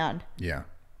this planned? Yeah.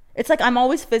 It's like I'm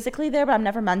always physically there, but I'm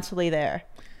never mentally there.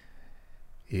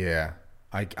 Yeah.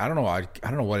 I don't know. I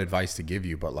don't know what advice to give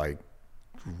you, but like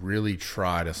really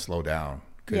try to slow down.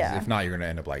 Because if not, you're gonna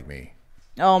end up like me.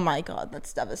 Oh my God,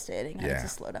 that's devastating. I have to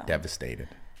slow down. Devastated.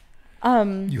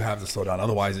 You have to slow down,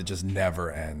 otherwise it just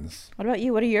never ends. What about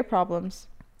you? What are your problems?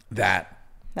 That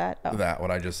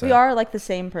what I just said. We are like the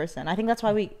same person. I think that's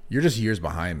why You're just years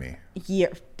behind me.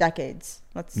 Decades.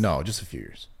 No, just a few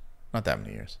years. Not that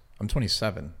many years. I'm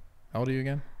 27. How old are you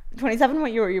again? 27.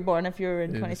 What year were you born? If you were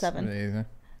in 27.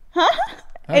 Huh?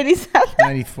 87.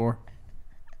 94.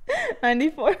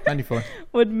 94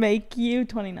 would make you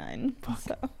 29. Fuck.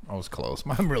 So. I was close.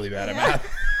 I'm really bad at math.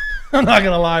 I'm not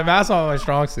gonna lie. Math's not my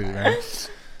strong suit, man.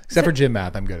 Except for gym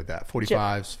math, I'm good at that.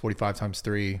 45s, 45 times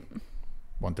 3,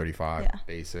 135,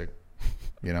 basic.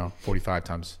 45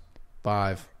 times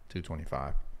 5,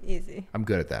 225. Easy. I'm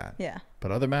good at that. Yeah.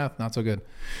 But other math, not so good.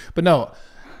 But no,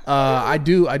 I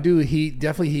do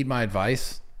definitely heed my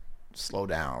advice. Slow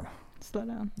down.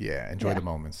 Yeah, enjoy the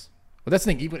moments. But that's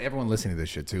the thing, even everyone listening to this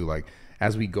shit too, like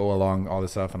as we go along all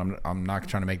this stuff, and I'm not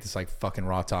trying to make this like fucking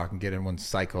raw talk and get everyone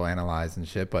psychoanalyzed and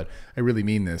shit, but I really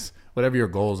mean this. Whatever your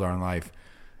goals are in life,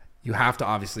 you have to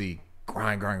obviously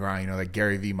grind, like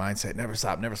Gary V mindset, never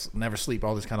stop, never sleep,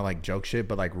 all this kind of like joke shit,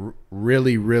 but like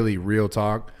really, really real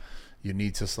talk, you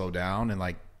need to slow down and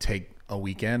like take a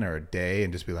weekend or a day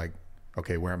and just be like,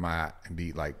 okay, where am I at? And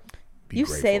be like, you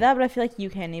grateful. Say that, but I feel like you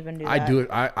can't even do that. I do it.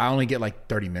 I only get like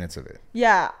 30 minutes of it.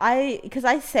 Yeah, because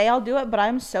I say I'll do it, but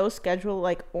I'm so schedule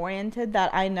like oriented that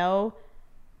I know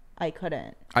I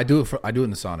couldn't. I do it in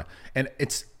the sauna, and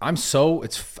it's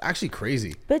actually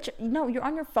crazy. Bitch, no, you're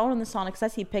on your phone in the sauna because I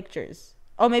see pictures.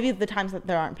 Oh, maybe the times that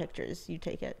there aren't pictures, you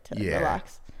take it to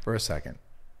relax for a second.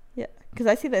 Yeah, because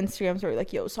I see the Instagrams where you're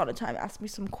like, yo, sauna time, ask me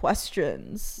some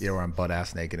questions. Yeah, where I'm butt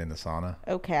ass naked in the sauna.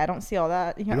 Okay, I don't see all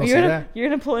that. You don't see that? You're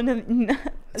going to pull into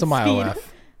it's a mile left.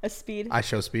 A speed? I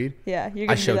show speed? Yeah, you're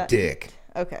going to do that. I show dick.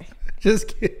 Okay.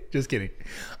 Just kidding.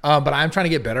 But I'm trying to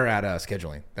get better at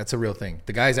scheduling. That's a real thing.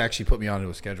 The guys actually put me onto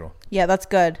a schedule. Yeah, that's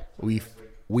good. We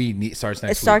need starts next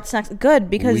week. It starts next. Good,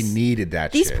 because we needed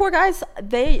that these poor guys,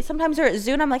 they sometimes are at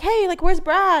Zoom. I'm like, hey, like, where's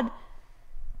Brad?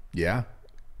 Yeah.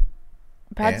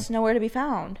 Brad's nowhere to be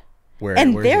found. Where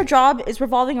their job is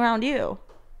revolving around you.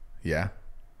 Yeah.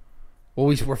 Well,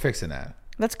 we're fixing that.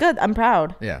 That's good. I'm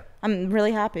proud. Yeah. I'm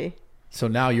really happy. So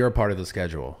now you're a part of the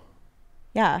schedule.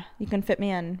 Yeah. You can fit me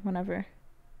in whenever.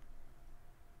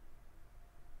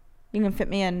 You can fit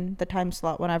me in the time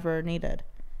slot whenever needed.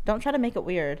 Don't try to make it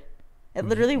weird. It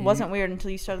literally wasn't weird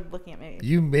until you started looking at me.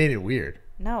 You made it weird.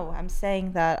 No, I'm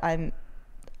saying that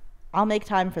I'll make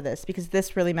time for this because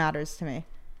this really matters to me.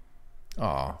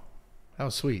 Oh, that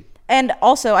was sweet. And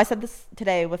also, I said this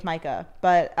today with Micah,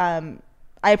 but I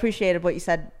appreciated what you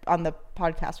said on the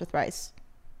podcast with Rice,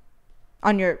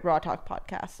 on your Raw Talk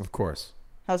podcast. Of course.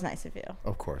 That was nice of you.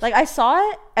 Of course. Like, I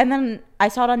saw it, and then I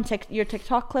saw it on your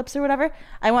TikTok clips or whatever.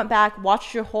 I went back,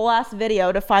 watched your whole ass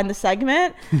video to find the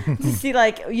segment to see,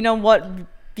 like, what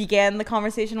began the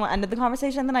conversation, what ended the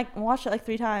conversation. Then I watched it like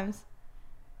 3 times.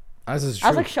 This is true. I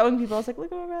was like showing people. I was like,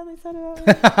 look at what Bradley said about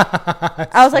me.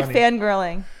 I was like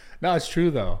fangirling. No, it's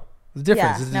true though. The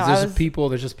difference. Yeah,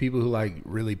 there's just people who like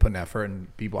really put an effort,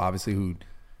 and people obviously who,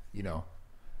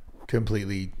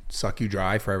 completely suck you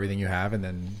dry for everything you have, and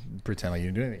then pretend like you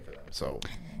didn't do anything for them. So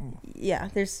yeah,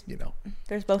 there's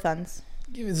both ends.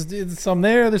 It's some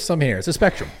there, there's some here. It's a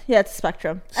spectrum. Yeah, it's a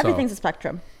spectrum. Everything's a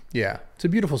spectrum. Yeah, it's a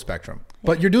beautiful spectrum.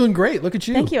 But you're doing great. Look at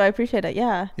you. Thank you. I appreciate it.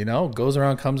 Yeah. Goes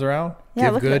around, comes around.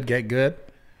 Yeah, give good, get good.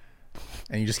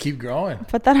 And you just keep growing.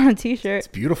 Put that on a t-shirt. It's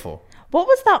beautiful. What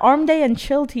was that Arm Day and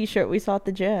Chill t-shirt we saw at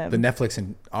the gym? The Netflix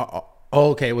and...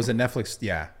 okay. It was a Netflix.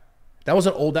 Yeah. That was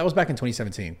back in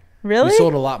 2017. Really? We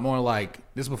sold a lot more like...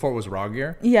 This before it was raw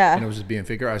gear. Yeah. And it was just being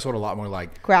figure. I sold a lot more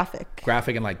like... Graphic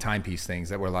and like timepiece things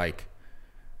that were like...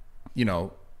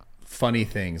 funny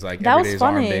things like that everyday's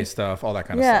Arm Day stuff, all that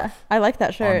kind of stuff. Yeah, I like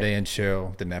that shirt. Arm Day and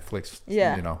Chill, the Netflix.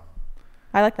 Yeah,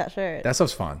 I like that shirt. That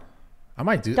stuff's fun. I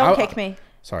might do. Don't kick me.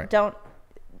 Sorry. Don't.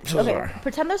 Sorry.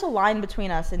 Pretend there's a line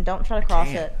between us and don't try to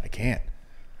cross it. I can't.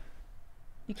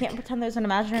 You can't pretend there's an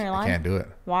imaginary line. I can't do it.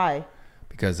 Why?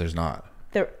 Because there's not.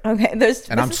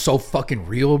 I'm so fucking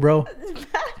real, bro.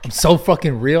 I'm so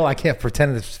fucking real. I can't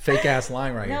pretend this fake ass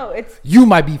line right here. No, it's. You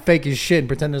might be fake as shit and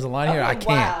pretend there's a line here. I can't.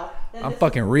 Wow. I'm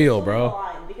fucking real, bro.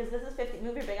 Because this is 50.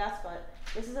 Move your big ass butt.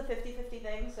 This is a 50-50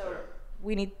 thing, so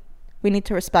we need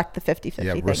to respect the 50-50 thing.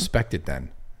 Yeah, respect it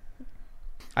then.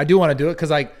 I do want to do it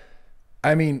because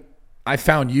I mean, I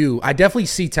found you. I definitely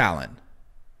see talent.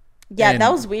 Yeah, that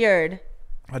was weird.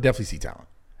 I definitely see talent,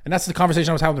 and that's the conversation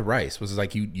I was having with Rice. Was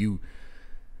like you,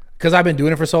 because I've been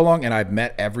doing it for so long, and I've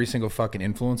met every single fucking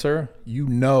influencer.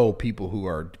 People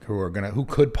who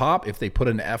could pop if they put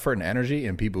in effort and energy,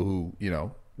 and people who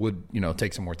would,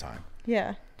 take some more time.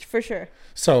 Yeah, for sure.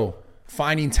 So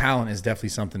finding talent is definitely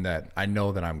something that I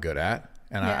know that I'm good at,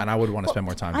 and I would want to spend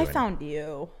more time doing. I found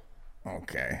you.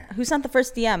 Okay. Who sent the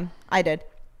first DM? I did.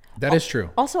 That is true.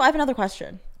 Also, I have another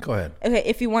question. Go ahead. Okay,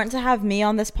 if you weren't to have me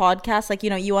on this podcast, like,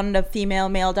 you wanted a female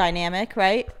male dynamic,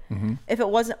 right? Mm-hmm. If it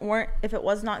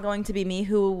was not going to be me,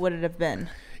 who would it have been?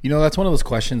 That's one of those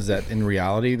questions that in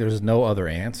reality there's no other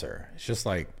answer. It's just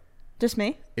like, just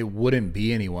me. It wouldn't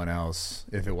be anyone else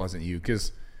if it wasn't you,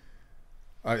 because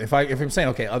if I'm saying,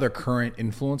 okay, other current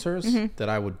influencers that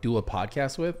I would do a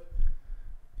podcast with,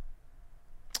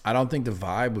 I don't think the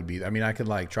vibe would be. I mean, I could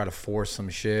like try to force some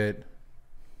shit,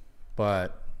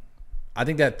 but I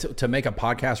think that to make a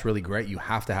podcast really great, you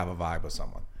have to have a vibe with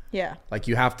someone. Yeah. Like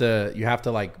you have to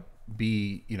like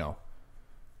be,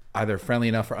 either friendly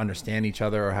enough or understand each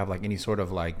other, or have like any sort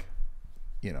of like,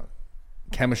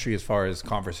 chemistry as far as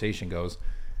conversation goes.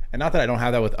 And not that I don't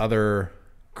have that with other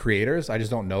creators, I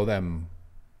just don't know them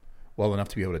well enough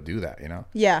to be able to do that,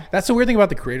 Yeah. That's the weird thing about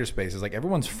the creator space, is like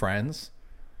everyone's friends,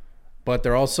 but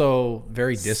they're also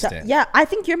very distant. Yeah, I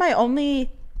think you're my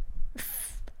only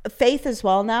faith as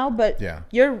well now, but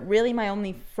you're really my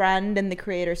only friend in the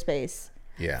creator space.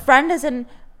 Yeah. Friend as in,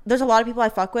 there's a lot of people I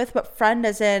fuck with, but friend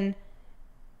as in,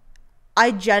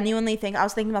 I genuinely think, I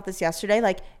was thinking about this yesterday,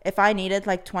 like if I needed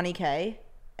like 20K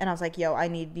and I was like, yo, I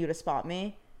need you to spot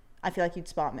me, I feel like you'd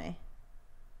spot me.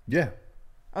 Yeah.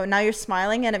 Oh, now you're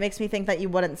smiling, and it makes me think that you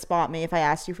wouldn't spot me if I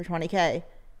asked you for 20K.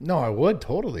 No, I would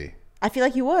totally. I feel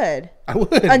like you would. I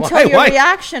would. Until your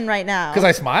reaction right now. Because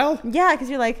I smiled? Yeah, because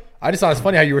you're like... I just thought it's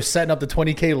funny how you were setting up the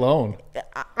 20K loan.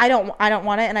 I don't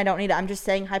want it, and I don't need it. I'm just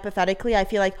saying hypothetically, I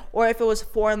feel like... Or if it was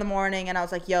 4 a.m. and I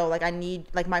was like, yo, like I need...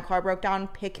 Like my car broke down,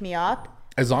 pick me up.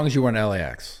 As long as you were in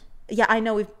LAX. Yeah, I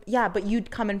know. But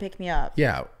you'd come and pick me up.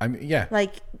 Yeah, I mean, yeah.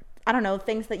 Like, I don't know,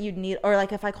 things that you'd need. Or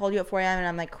like if I called you at 4 a.m. and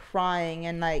I'm like crying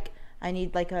and like I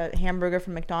need like a hamburger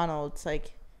from McDonald's,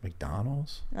 like...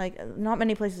 McDonald's? Like, not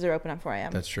many places are open at 4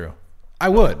 a.m. That's true. I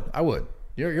would.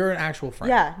 You're an actual friend.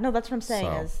 Yeah, no, that's what I'm saying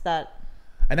is that.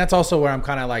 And that's also where I'm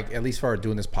kind of like, at least for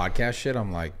doing this podcast shit,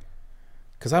 I'm like,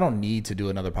 because I don't need to do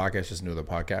another podcast, just another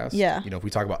podcast. Yeah. If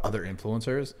we talk about other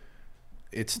influencers,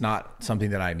 it's not something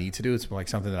that I need to do. It's like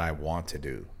something that I want to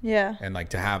do. Yeah. And like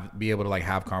to be able to like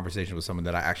have conversations with someone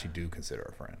that I actually do consider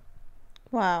a friend.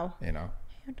 Wow. Hand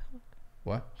hug.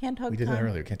 What? Hand hug. We did that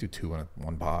earlier. Can't do two in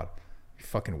one pod. You're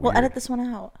fucking weird. We'll edit this one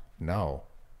out. No.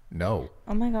 Oh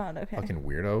my God. Okay. Fucking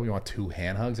weirdo. You want 2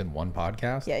 hand hugs in one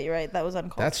podcast? Yeah, you're right. That was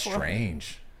uncalled for. That's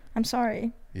strange. I'm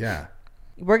sorry. Yeah.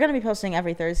 We're going to be posting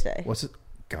every Thursday. What's it?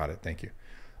 Got it. Thank you.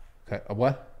 Okay.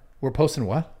 What? We're posting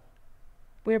what?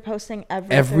 We're posting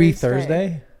every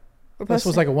Thursday? This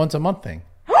was like a once a month thing.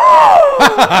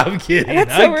 I'm kidding.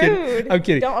 That's so rude. I'm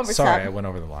kidding. Don't overstep. Sorry, I went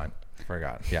over the line.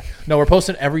 Forgot. Yeah. No, we're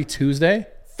posting every Tuesday.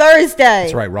 Thursday.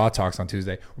 That's right. Raw Talks on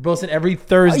Tuesday. We're posting every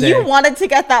Thursday. Oh, you wanted to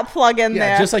get that plug in there.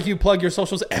 Yeah, just like you plug your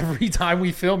socials every time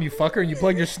we film, you fucker, and you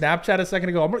plug your Snapchat a second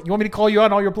ago. You want me to call you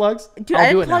on all your plugs? Dude,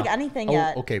 I didn't plug anything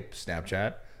yet. Okay,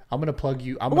 Snapchat. I'm going to plug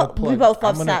you. We both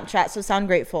love Snapchat, so sound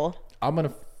grateful. I'm going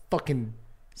to fucking...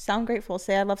 Sound grateful.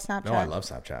 Say I love Snapchat. No, I love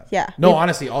Snapchat. Yeah. No,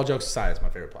 honestly, all jokes aside, it's my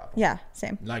favorite platform. Yeah,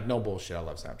 same. Like, no bullshit. I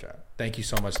love Snapchat. Thank you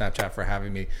so much, Snapchat, for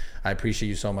having me. I appreciate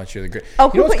you so much. You're the great... Oh,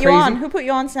 who put you on? Who put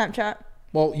you on Snapchat?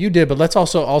 Well, you did, but let's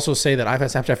also say that I've had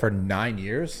Snapchat for 9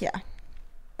 years. Yeah.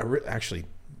 Actually,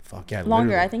 fuck yeah. Longer.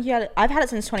 Literally. I think you had it. I've had it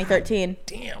since 2013. God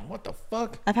damn, what the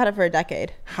fuck? I've had it for a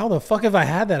decade. How the fuck have I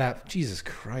had that app? Jesus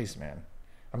Christ, man.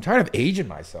 I'm tired of aging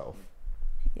myself.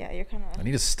 Yeah, you're kind of... I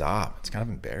need to stop. It's kind of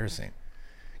embarrassing.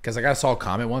 Because like I saw a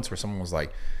comment once where someone was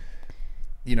like,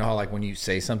 you know how like when you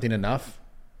say something enough,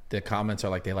 the comments are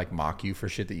like, they like mock you for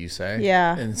shit that you say.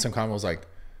 Yeah. And some comment was like,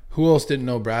 who else didn't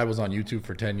know Brad was on YouTube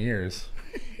for 10 years?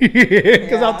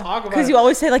 Because I'll talk about it. Because you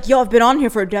always say like, yo, I've been on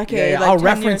here for a decade. Yeah, like I'll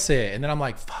reference it. And then I'm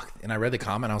like, fuck. And I read the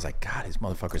comment. I was like, God, these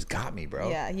motherfuckers got me, bro.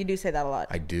 Yeah, you do say that a lot.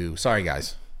 I do. Sorry,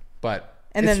 guys. But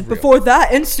and then before that,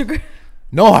 Instagram.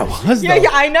 No, I was, yeah,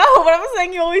 I know. But I'm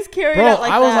saying you always carry it out like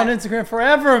that. Bro, I was on Instagram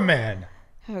forever, man.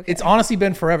 Okay. It's honestly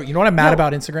been forever. You know what I'm mad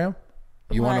about Instagram?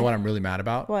 You want to know what I'm really mad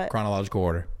about? What? Chronological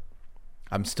order.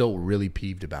 I'm still really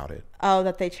peeved about it. Oh,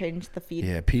 that they changed the feed.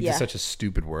 Yeah, peeved is such a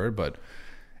stupid word, but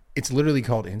it's literally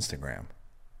called Instagram.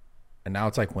 And now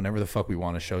it's like whenever the fuck we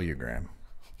want to show you, Graham.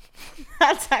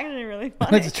 That's actually really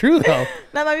funny. That's true, though.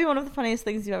 That might be one of the funniest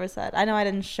things you've ever said. I know I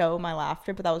didn't show my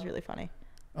laughter, but that was really funny.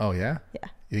 Oh, yeah? Yeah.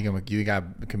 You think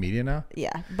I'm a comedian now?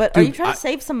 Yeah. But dude, are you trying to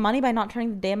save some money by not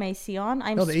turning the damn AC on?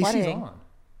 I'm sweating. No, the AC's on.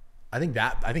 I think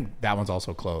that one's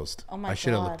also closed. Oh my God. I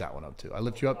should have lifted that one up too. I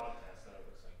lift you up.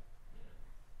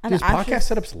 This podcast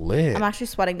setup's lit. I'm actually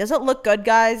sweating. Does it look good,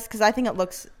 guys? Because I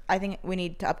think we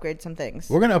need to upgrade some things.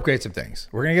 We're gonna upgrade some things.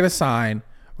 We're gonna get a sign.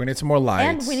 We're gonna get some more lights.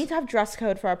 And we need to have dress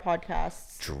code for our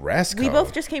podcasts. Dress code. We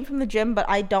both just came from the gym, but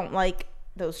I don't like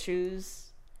those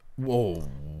shoes. Whoa.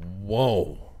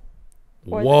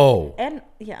 And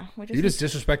yeah, you just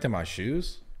disrespected my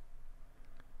shoes?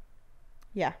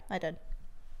 Yeah, I did.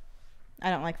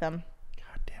 I don't like them.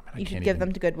 God damn it. You should give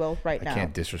them to Goodwill now. I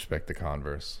can't disrespect the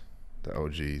Converse. The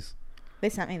OGs. They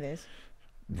sent me these.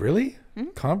 Really?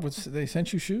 Converse, they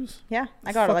sent you shoes? Yeah,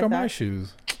 I got it like that. my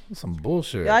shoes. That's some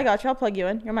bullshit. Yeah, I got you. I'll plug you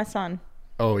in. You're my son.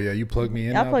 Oh, yeah, you plug me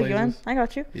in. Yeah, I'll plug you in. I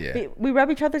got you. Yeah. We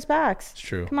rub each other's backs. It's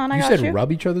true. Come on, you said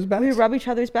rub each other's backs? We rub each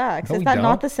other's backs. No, Is that don't.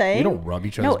 not the same? We don't rub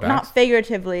each other's backs. No, not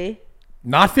figuratively.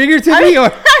 Not figuratively?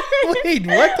 Wait,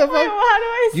 what the fuck? Wait, how do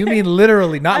I say You mean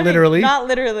literally, not literally? Not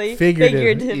literally.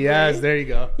 Figuratively. Yes, there you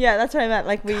go. Yeah, that's what I meant.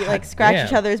 Like we scratch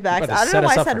each other's backs. I don't know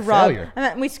why I said rub. I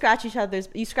meant we scratch each other's.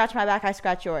 You scratch my back, I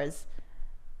scratch yours.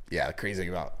 Yeah, the crazy thing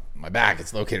about my back,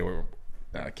 it's located where...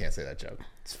 No, I can't say that joke.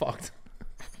 It's fucked.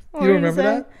 What You remember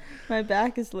that? My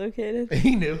back is located.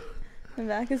 He knew. My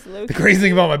back is located. The crazy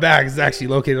thing about my back is it's actually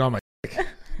located on my dick.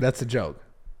 That's a joke.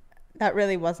 That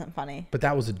really wasn't funny. But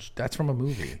that's from a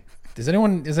movie. Does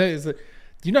anyone... Do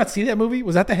you not see that movie?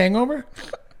 Was that The Hangover?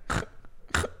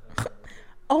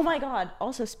 Oh my god.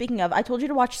 Also, speaking of, I told you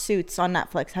to watch Suits on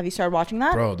Netflix. Have you started watching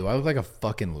that? Bro, do I look like a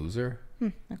fucking loser?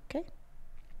 Okay.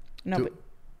 No,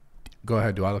 Go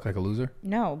ahead. Do I look like a loser?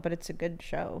 No, but it's a good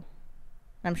show.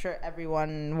 I'm sure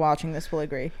everyone watching this will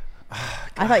agree.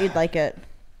 I thought you'd like it.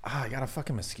 I got a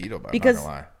fucking mosquito, but because, I'm not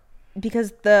gonna lie.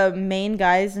 Because the main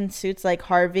guys in Suits, like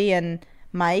Harvey and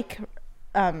Mike,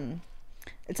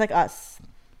 it's like us.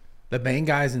 The main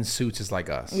guys in Suits is like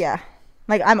us. Yeah.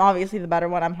 Like, I'm obviously the better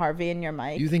one. I'm Harvey and you're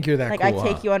Mike. You think you're that like, cool, I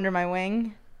take you under my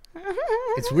wing.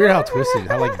 It's weird how twisted,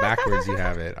 how like backwards you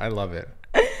have it. I love it.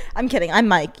 I'm kidding. I'm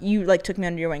Mike. You like took me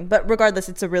under your wing. But regardless,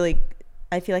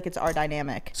 I feel like it's our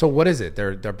dynamic. So what is it?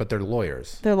 They're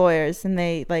lawyers. They're lawyers and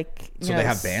they like... So they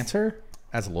have banter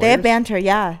as lawyers? They have banter,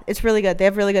 yeah. It's really good. They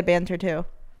have really good banter too.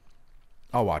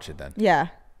 I'll watch it then. Yeah.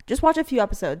 Just watch a few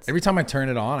episodes. Every time I turn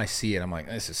it on, I see it. I'm like,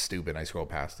 this is stupid. I scroll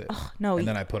past it. Oh, no. And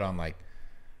then I put on like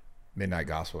Midnight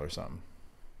Gospel or something.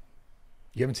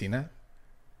 You haven't seen that?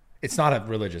 It's not a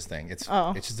religious thing. It's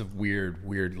just a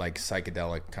weird like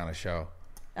psychedelic kind of show.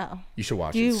 Oh. You should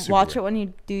watch it. Do you watch it when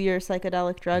you do your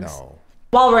psychedelic drugs? No.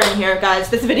 While we're in here, guys,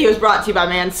 this video is brought to you by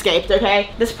Manscaped,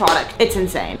 okay? This product, it's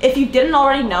insane. If you didn't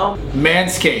already know...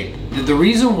 Manscaped. The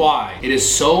reason why it is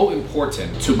so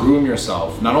important to groom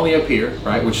yourself, not only up here,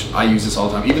 right, which I use this all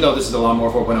the time, even though this is the Lawnmower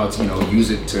 4.0, it's, use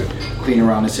it to clean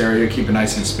around this area, keep it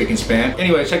nice and spick and span.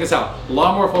 Anyway, check this out.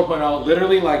 Lawnmower 4.0,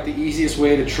 literally like the easiest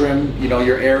way to trim,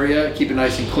 your area, keep it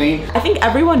nice and clean. I think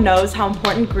everyone knows how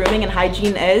important grooming and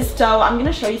hygiene is, so I'm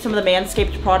gonna show you some of the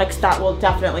Manscaped products that will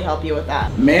definitely help you with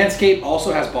that. Manscaped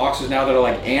also has boxers now that are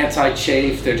like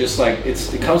anti-chafe. They're just like,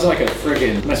 it comes in like a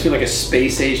friggin', must be like a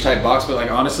space age type box, but like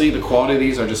honestly, the quality of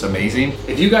these are just amazing.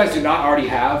 If you guys do not already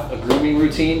have a grooming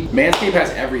routine, Manscaped has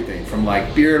everything from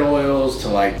like beard oils to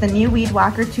like the new Weed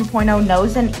Whacker 2.0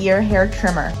 nose and ear hair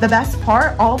trimmer. The best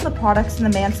part, all of the products in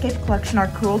the Manscaped collection are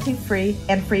cruelty-free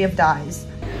and free of dyes.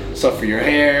 Stuff for your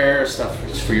hair, stuff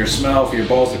for your smell, for your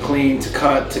balls to clean, to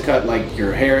cut like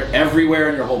your hair everywhere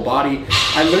in your whole body.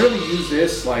 I literally use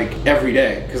this like every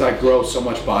day because I grow so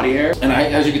much body hair. And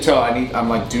as you can tell, I'm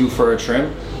like due for a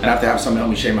trim and I have to have someone help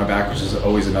me shave my back, which is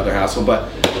always another hassle. But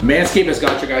Manscaped has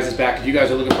got your guys' back. If you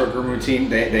guys are looking for a grooming routine,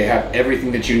 they have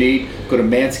everything that you need. Go to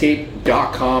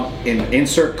manscaped.com and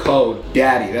insert code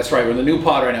DADDY. That's right, we're in the new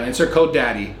pod right now. Insert code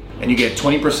DADDY and you get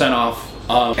 20% off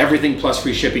of everything plus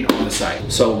free shipping on the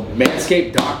site. So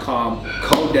manscaped.com,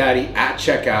 code DADDY at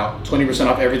checkout, 20%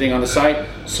 off everything on the site.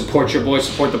 Support your boys,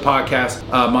 support the podcast.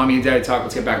 Mommy and Daddy Talk,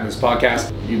 let's get back into this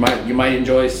podcast. You might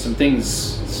enjoy some things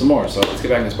some more, so let's get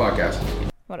back into this podcast.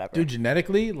 Whatever. Dude,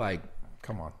 genetically, like,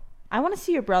 come on. I want to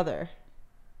see your brother.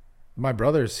 My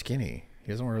brother's skinny.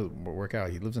 He doesn't really work out.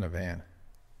 He lives in a van.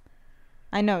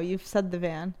 I know, you've said the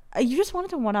van. You just wanted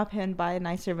to one-up him and buy a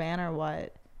nicer van or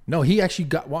what? No, he actually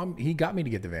got me to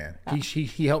get the van. Oh.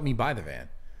 He helped me buy the van.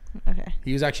 Okay.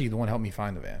 He was actually the one who helped me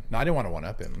find the van. No, I didn't want to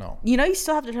one-up him, no. You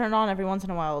still have to turn it on every once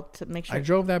in a while to make sure. I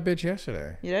drove that bitch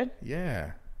yesterday. You did?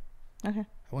 Yeah. Okay. I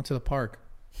went to the park.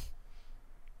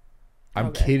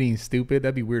 I'm kidding, stupid.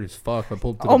 That'd be weird as fuck. I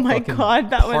pulled to the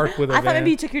park with a van. I thought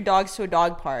maybe you took your dogs to a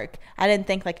dog park. I didn't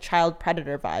think like child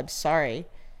predator vibes. Sorry.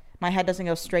 My head doesn't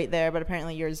go straight there, but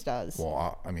apparently yours does.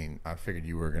 Well, I figured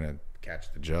you were going to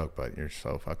catch the joke, but you're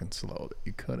so fucking slow that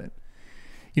you couldn't.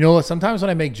 You know what? Sometimes when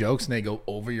I make jokes and they go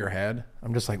over your head,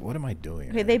 I'm just like, what am I doing?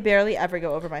 Okay, they barely ever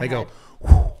go over my head. They go,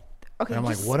 whew. Okay, And I'm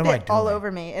like, just what am I spit all doing?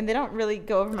 over me, and they don't really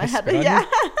go over my I head. spit on Yeah,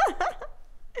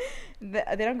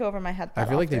 they don't go over my head. I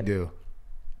feel like they often. do.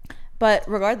 But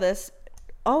regardless,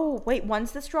 oh wait,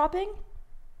 when's this dropping?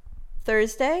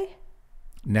 Thursday?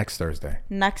 Next Thursday.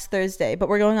 Next Thursday, but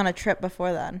we're going on a trip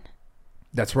before then.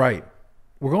 That's right.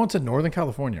 We're going to Northern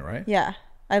California, right? Yeah,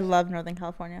 I love Northern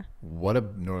California. What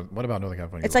about Northern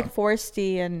California? It's like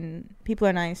foresty and people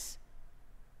are nice.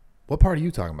 What part are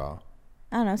you talking about?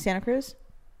 I don't know, Santa Cruz?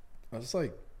 I was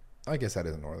like, I guess that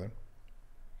isn't Northern.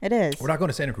 It is. We're not going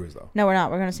to Santa Cruz though. No, we're not.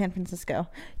 We're going to San Francisco.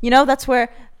 You know, that's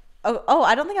where. Oh,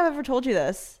 I don't think I've ever told you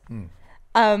this.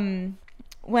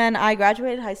 When I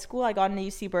graduated high school, I got into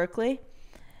UC Berkeley.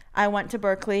 I went to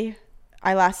Berkeley.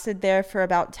 I lasted there for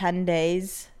about 10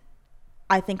 days.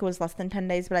 I think it was less than 10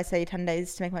 days, but I say 10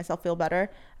 days to make myself feel better.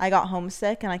 I got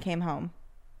homesick and I came home.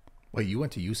 Wait, you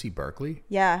went to UC Berkeley?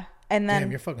 Yeah. And then,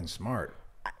 Damn, you're fucking smart.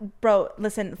 bro,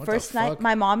 listen, What first the night, fuck?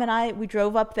 my mom and I, we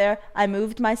drove up there. I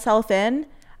moved myself in.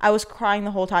 I was crying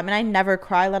the whole time. And I never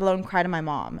cry, let alone cry to my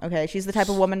mom. Okay. She's the type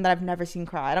of woman that I've never seen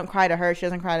cry. I don't cry to her. She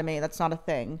doesn't cry to me. That's not a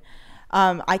thing.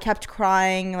 I kept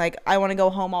crying. Like, I want to go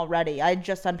home already. I had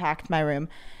just unpacked my room.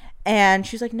 And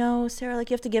she's like, no, Sarah, like,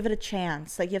 you have to give it a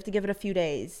chance. Like, you have to give it a few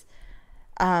days.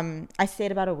 I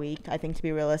stayed about a week, I think, to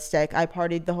be realistic. I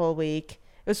partied the whole week.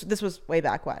 This was way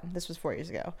back when. This was 4 years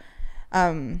ago.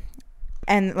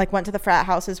 And, like, went to the frat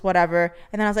houses, whatever.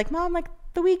 And then I was like, Mom, like,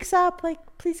 the week's up. Like,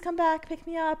 please come back, pick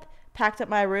me up. Packed up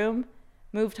my room,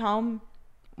 moved home,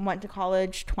 went to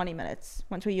college 20 minutes.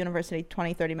 Went to a university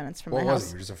 20, 30 minutes from my What house. was it?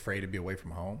 You were just afraid to be away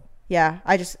from home? Yeah,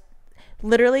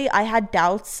 I had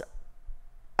doubts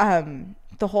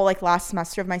the whole like last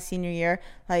semester of my senior year.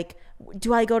 Like,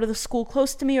 do I go to the school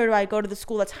close to me or do I go to the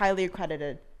school that's highly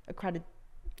accredited? Accredited.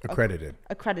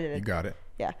 Accredited. You got it.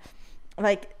 Yeah.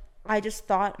 Like, I just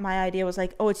thought my idea was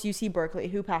like, oh, it's UC Berkeley.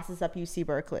 Who passes up UC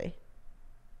Berkeley?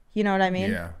 You know what I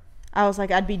mean? Yeah. I was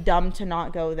like, I'd be dumb to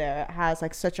not go there. It has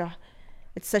like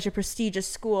it's such a prestigious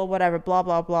school, whatever, blah,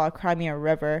 blah, blah, cry me a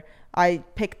river. I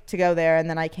picked to go there and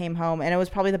then I came home and it was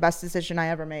probably the best decision I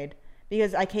ever made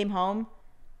because I came home,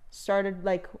 started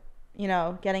like, you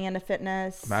know, getting into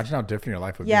fitness. Imagine how different your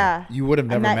life would Yeah. be. You would have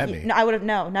never met me. No, I would have,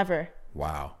 no, never.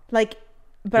 Wow. Like,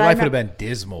 but Your I life would have been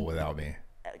dismal without me.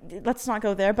 let's not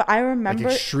go there, but I remember.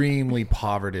 Like extremely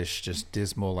povertish, just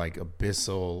dismal, like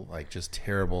abyssal, like just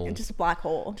terrible. Just a black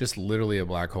hole. Just literally a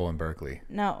black hole in Berkeley.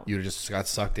 No. You just got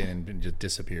sucked in and just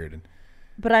disappeared. And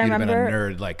But I you'd remember. have been a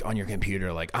nerd, like on your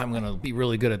computer, like I'm gonna be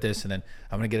really good at this, and then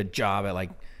I'm gonna get a job at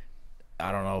like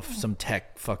I don't know some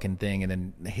tech fucking thing,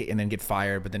 and then get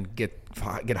fired, but then get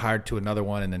hired to another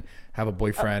one, and then have a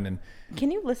boyfriend. And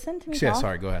Can you listen to me yeah, talk?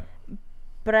 sorry, go ahead.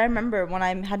 But I remember when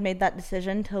I had made that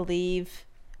decision to leave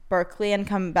Berkeley and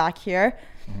come back here,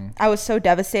 I was so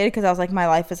devastated because I was like, my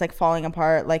life is like falling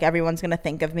apart. Like everyone's gonna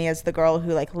think of me as the girl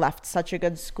who like left such a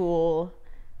good school,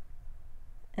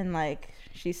 and like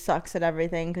she sucks at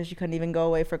everything because she couldn't even go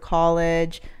away for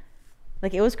college.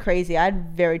 Like it was crazy. I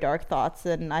had very dark thoughts,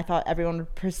 and I thought everyone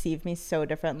would perceive me so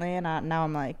differently. And now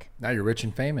I'm like, Now you're rich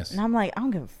and famous. I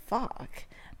don't give a fuck.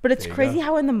 But it's There you crazy go.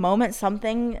 how in the moment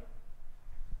something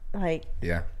like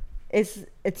Yeah.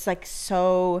 it's like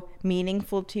so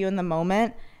meaningful to you in the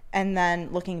moment, and then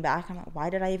looking back I'm like, why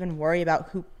did I even worry about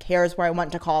who cares where I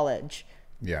went to college?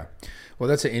 Yeah. Well,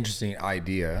 that's an interesting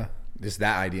idea. Just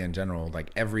that idea in general, like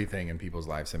everything in people's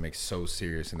lives that makes so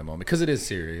serious in the moment, because it is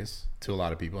serious to a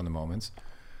lot of people in the moments.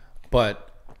 But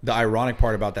the ironic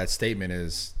part about that statement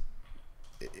is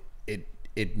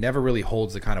it never really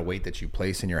holds the kind of weight that you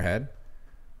place in your head.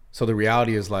 So the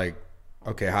reality is like,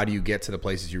 okay, how do you get to the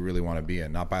places you really want to be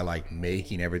in? Not by like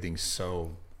making everything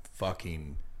so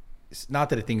fucking, it's not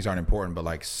that things aren't important, but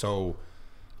like so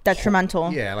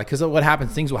Detrimental. yeah, like because what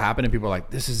happens, things will happen and people are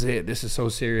like, this is it, this is so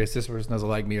serious, this person doesn't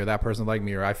like me, or that person like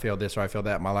me, or I failed this or I failed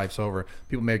that, my life's over.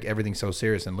 People make everything so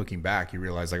serious, and looking back you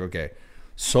realize like, okay,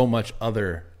 so much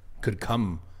other could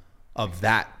come of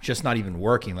that just not even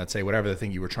working. Let's say whatever the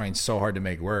thing you were trying so hard to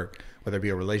make work, whether it be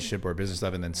a relationship or a business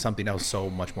stuff, and then something else so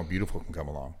much more beautiful can come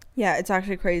along. Yeah, it's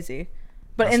actually crazy.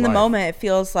 But That's in the life. moment it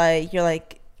feels like you're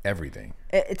like Everything.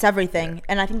 it's everything. Yeah.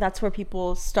 And I think that's where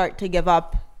people start to give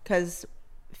up, because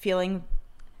feeling,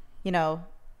 you know,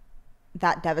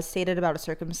 that devastated about a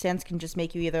circumstance can just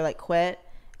make you either like quit,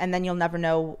 and then you'll never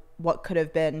know what could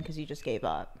have been because you just gave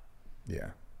up. Yeah.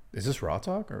 Is this raw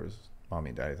talk or is mommy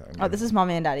and daddy talk? Oh, this is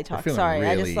mommy and daddy We're talk. feeling Sorry,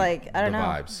 I just really like I don't the know.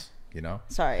 vibes, you know.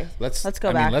 Sorry. Let's go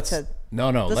I mean, back let's, to no.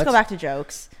 let's go back to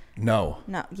jokes. No.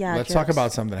 No, yeah. Let's talk jokes.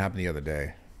 about something that happened the other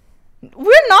day.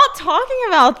 We're not talking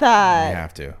about that. We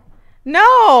have to.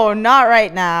 No, not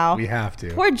right now. We have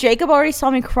to. Poor Jacob already saw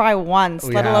me cry once,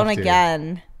 We let alone have to.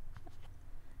 again.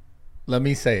 Let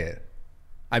me say it.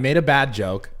 I made a bad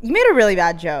joke. You made a really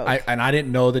bad joke. And I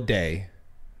didn't know the day.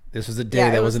 This was a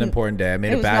day that was an important day. I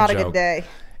made a bad joke. It was not a good day.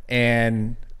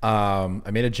 And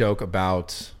I made a joke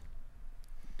about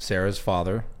Sarah's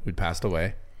father who'd passed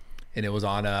away. And it was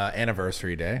on an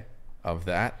anniversary day of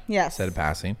that. Yes. Instead of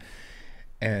passing.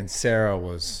 And Sarah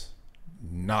was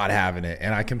not having it.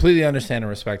 And I completely understand and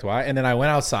respect why. And then I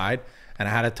went outside and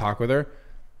I had a talk with her.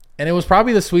 And it was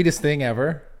probably the sweetest thing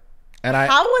ever. And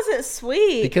how was it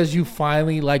sweet? Because you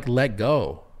finally like let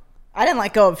go. I didn't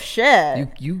let go of shit.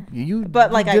 You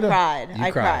but like I cried.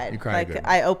 You cried. Like good.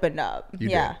 I opened up. You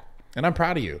did. And I'm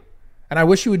proud of you. And I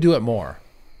wish you would do it more.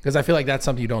 Because I feel like that's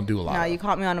something you don't do a lot. No, you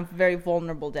caught me on a very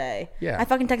vulnerable day. Yeah. I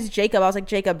fucking texted Jacob. I was like,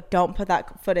 Jacob, don't put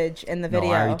that footage in the video.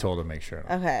 No, I already told him to make sure.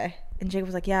 Okay. And Jacob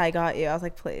was like, yeah, I got you. I was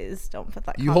like, please don't put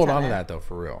that. You hold on to that though,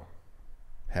 for real.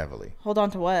 Heavily. Hold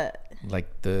on to what?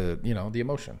 Like the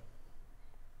emotion.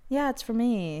 Yeah, it's for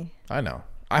me. I know.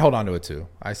 I hold on to it too.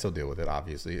 I still deal with it,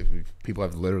 obviously. People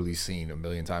have literally seen a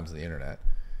million times on the internet.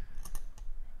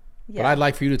 Yeah. But I'd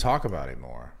like for you to talk about it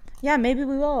more. Yeah, maybe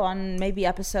we will on maybe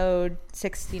episode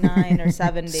 69 or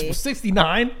 70.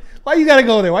 69? Why you gotta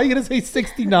go there? Why are you gonna say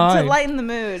 69? To lighten the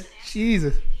mood.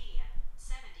 Jesus. 70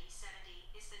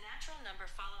 is the natural number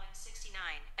following 69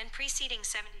 and preceding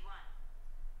 71.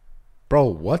 Bro,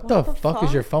 what the fuck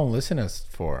is your phone listening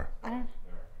for? I don't.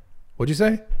 What'd you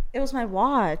say? It was my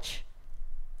watch.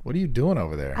 What are you doing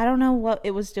over there? I don't know what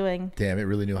it was doing. Damn, it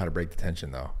really knew how to break the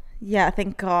tension though. Yeah,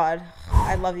 thank God.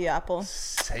 I love you, Apple.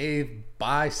 Saved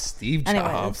by Steve Jobs.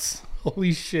 Anyways.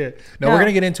 Holy shit. No, we're going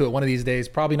to get into it one of these days.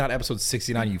 Probably not episode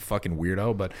 69, you fucking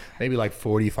weirdo, but maybe like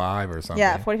 45 or something.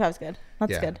 Yeah, 45 is good.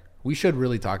 That's good. We should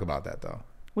really talk about that though.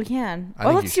 We can.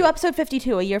 Let's do episode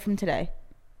 52 a year from today.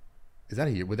 Is that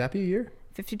a year? Would that be a year?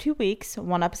 52 weeks,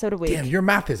 one episode a week. Damn, your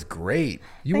math is great.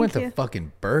 You went to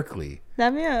fucking Berkeley.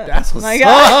 That's what's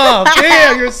up.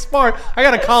 Damn, you're smart. I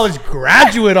got a college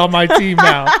graduate on my team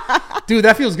now. Dude,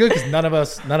 that feels good because none of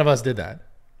us did that.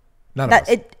 None of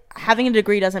us. Having a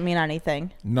degree doesn't mean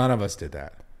anything. None of us did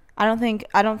that. I don't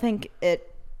think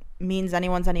it means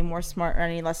anyone's any more smart or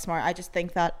any less smart. I just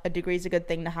think that a degree is a good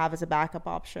thing to have as a backup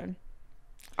option.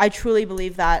 I truly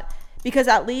believe that. Because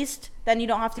at least then you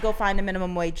don't have to go find a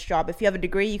minimum wage job. If you have a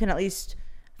degree, you can at least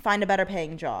find a better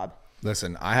paying job.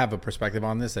 Listen, I have a perspective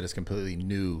on this that is completely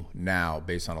new now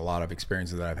based on a lot of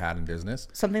experiences that I've had in business.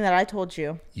 Something that I told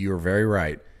you. You're very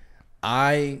right.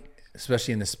 I,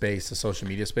 especially in the space, the social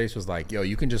media space, was like, yo,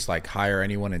 you can just like hire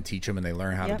anyone and teach them and they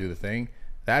learn how to do the thing.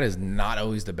 That is not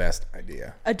always the best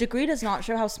idea. A degree does not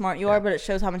show how smart you are, but it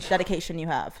shows how much dedication you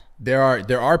have. There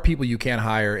are people you can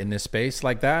hire in this space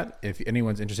like that if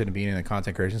anyone's interested in being in the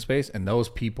content creation space, and those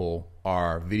people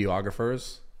are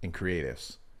videographers and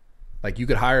creatives. Like you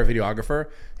could hire a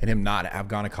videographer and him not have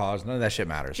gone to college. None of that shit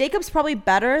matters. Jacob's probably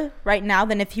better right now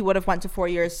than if he would have went to 4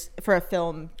 years for a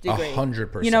film degree.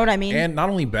 100%. You know what I mean? And not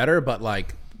only better, but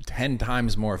like 10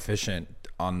 times more efficient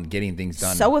on getting things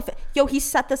done. So he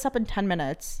set this up in 10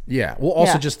 minutes. Yeah. Well,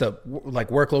 also just the like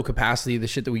workload capacity, the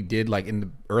shit that we did like in the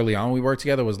early on we worked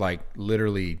together was like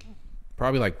literally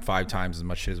probably like 5 times as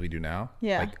much shit as we do now.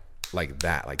 Yeah. Like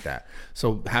that.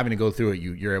 So having to go through it,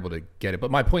 you're able to get it.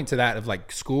 But my point to that of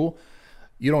like school,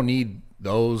 you don't need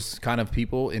those kind of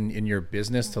people in your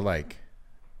business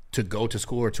to go to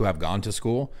school or to have gone to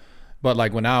school. But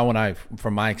like when I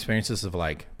from my experiences of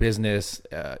like business,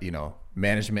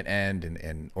 management end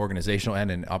and organizational end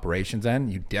and operations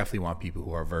end, you definitely want people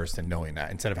who are versed in knowing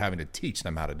that instead of having to teach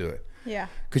them how to do it. Yeah.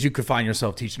 Because you could find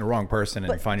yourself teaching the wrong person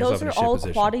and find yourself in a shit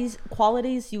position. Those are all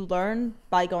qualities you learn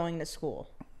by going to school.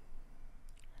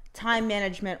 Time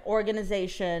management,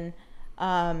 organization,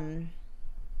 working,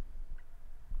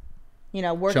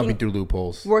 jumping through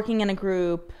loopholes, working in a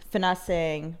group,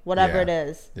 finessing, whatever it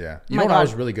is. Yeah. You know what I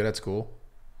was really good at school?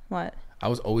 What? I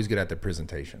was always good at the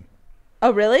presentation.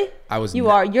 Oh, really?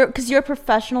 You're a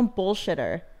professional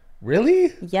bullshitter.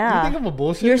 Really? Yeah. You think I'm a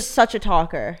bullshitter? You're such a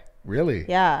talker. Really?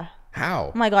 Yeah.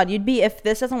 How? Oh my God, if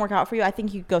this doesn't work out for you, I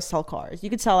think you'd go sell cars. You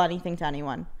could sell anything to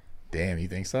anyone. Damn, you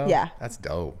think so? Yeah. That's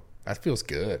dope. That feels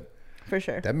good. For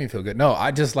sure. That made me feel good. No,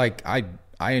 I just like, I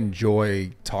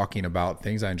enjoy talking about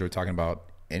things. I enjoy talking about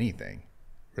anything,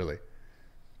 really.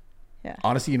 Yeah.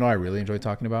 Honestly, I really enjoy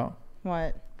talking about?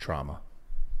 What? Trauma.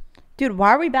 Dude,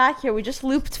 why are we back here? We just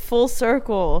looped full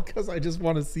circle. Because I just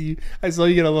want to see. I saw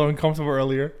you get a little uncomfortable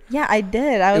earlier. Yeah, I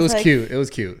did. It was cute. It was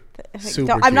cute.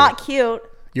 Super cute. I'm not cute.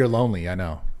 You're lonely, I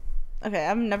know. Okay,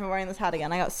 I'm never wearing this hat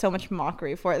again. I got so much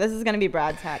mockery for it. This is going to be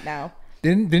Brad's hat now.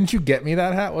 Didn't you get me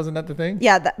that hat? Wasn't that the thing?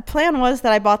 Yeah, the plan was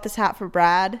that I bought this hat for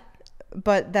Brad,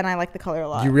 but then I like the color a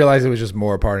lot. You realize it was just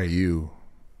more a part of you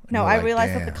No, You're I like,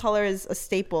 realized that the "Damn." color is a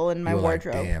staple in my You're like,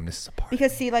 wardrobe. damn, this is a party.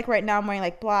 Because see, like right now I'm wearing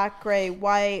like black, gray,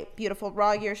 white, beautiful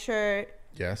raw gear shirt,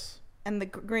 Yes. and the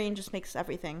green just makes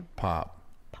everything. Pop.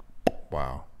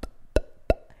 Wow.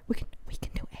 We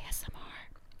can do ASMR.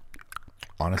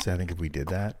 Honestly, I think if we did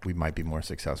that, we might be more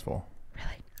successful.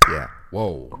 Really? Yeah.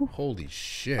 Whoa. Holy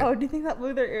shit. Oh, do you think that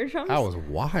blew their eardrums? That was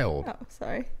wild. Oh,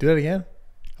 sorry. Do that again.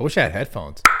 I wish I had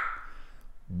headphones.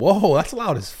 Whoa, that's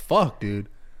loud as fuck, dude.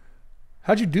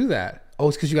 How'd you do that? Oh,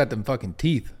 it's because you got them fucking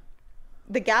teeth.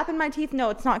 The gap in my teeth? No,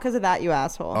 it's not because of that, you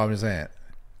asshole. Oh, I'm just saying.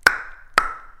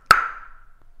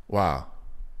 Wow.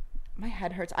 My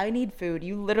head hurts. I need food.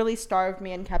 You literally starved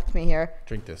me and kept me here.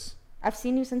 Drink this. I've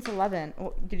seen you since 11.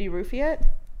 Oh, did you roofie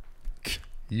it?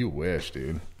 You wish,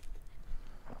 dude.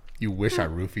 You wish I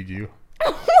roofied you.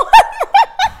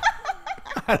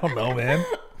 I don't know, man.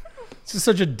 It's just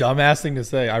such a dumbass thing to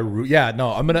say. On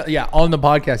the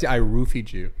podcast, I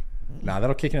roofied you. Nah,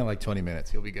 that'll kick in like 20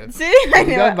 minutes. You'll be good. See? I You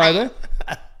knew done it. by then?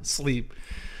 Sleep.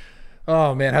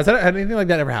 Oh man, has anything like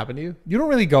that ever happened to you? You don't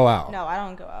really go out. No, I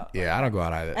don't go out. Yeah, I don't go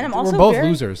out either. And I'm also We're both very-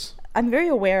 losers. I'm very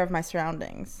aware of my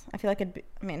surroundings. I feel like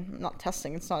I'm not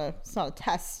testing. It's not a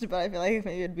test, but I feel like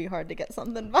maybe it'd be hard to get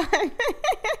something by me.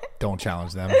 Don't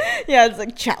challenge them. Yeah, it's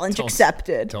like challenge Don't-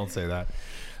 accepted. Don't say that,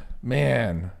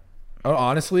 man. Oh,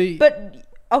 honestly, But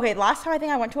okay, last time I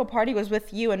think I went to a party was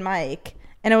with you and Mike,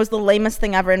 and it was the lamest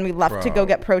thing ever. And we left to Bro. go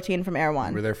get protein from Air we were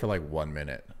One. there for like 1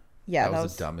 minute. Yeah, that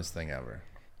was the dumbest thing ever.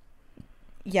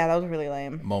 Yeah, that was really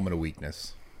lame. Moment of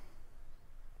weakness.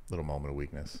 Little moment of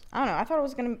weakness. I don't know. I thought it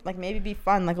was gonna like maybe be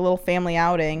fun, like a little family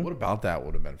outing. What about that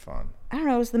would have been fun? I don't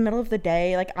know. It was the middle of the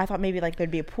day. Like I thought maybe like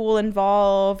there'd be a pool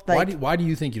involved. Like Why do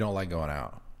you think you don't like going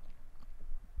out?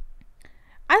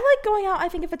 I like going out. I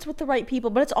think if it's with the right people,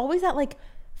 but it's always that like.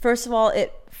 First of all,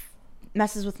 it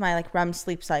messes with my like REM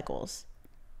sleep cycles.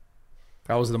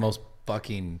 That was the most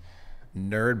fucking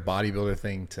nerd bodybuilder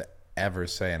thing to ever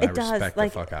say, and I It does, respect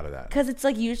like, the fuck out of that. Because it's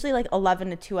like usually like 11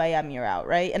 to 2 a.m. you're out,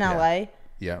 right? In LA?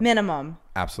 Yeah. Minimum.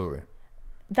 Absolutely.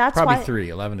 That's Probably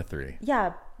why. 11 to 3.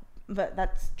 Yeah, but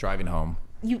that's Driving home.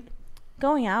 you.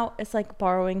 Going out is like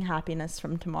borrowing happiness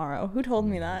from tomorrow. Who told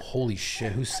me that? Holy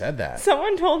shit, who said that?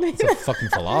 Someone told me It's a that. fucking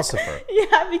philosopher.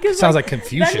 Yeah, because Sounds like then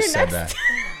Confucius you're said next- that.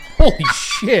 Holy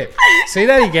shit. Say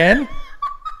that again.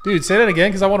 Dude, say that again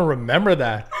because I want to remember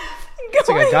that. It's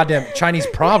like a Going- goddamn Chinese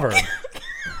proverb.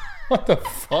 What the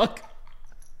fuck?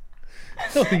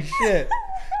 Holy shit.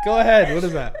 Go ahead. What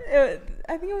is that?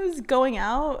 I think it was going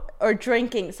out or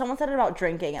drinking. Someone said it about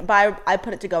drinking, but I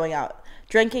put it to going out.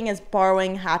 Drinking is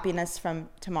borrowing happiness from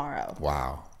tomorrow.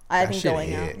 Wow. I That think shit going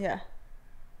hit. out. Yeah.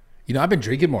 You know, I've been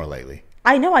drinking more lately.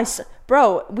 I know.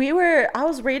 Bro, I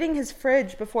was raiding his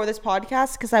fridge before this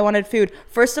podcast because I wanted food.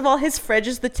 First of all, his fridge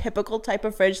is the typical type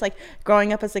of fridge. Like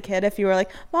growing up as a kid, if you were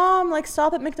like, Mom, like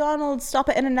stop at McDonald's, stop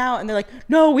at In-N-Out. And they're like,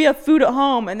 no, we have food at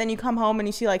home. And then you come home and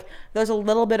you see like, there's a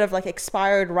little bit of like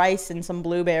expired rice and some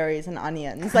blueberries and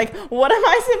onions. Like, what am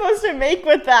I supposed to make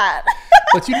with that?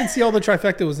 But you didn't see all the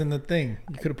trifecta was in the thing.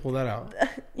 You could have pulled that out.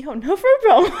 Yo, no fruit,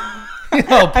 bro.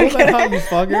 Yo, pull that out, you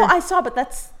fucker. No, I saw,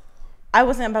 but I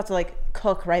wasn't about to like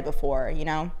cook right before, you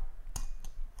know?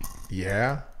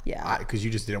 Yeah? Yeah. Because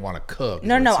you just didn't want to cook. is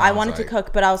No, what it I sounds wanted to like.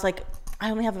 cook, but I was like, I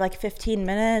only have like 15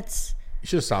 minutes. You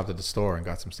should have stopped at the store and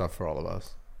got some stuff for all of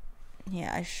us.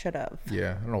 Yeah, I should have.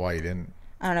 Yeah, I don't know why you didn't.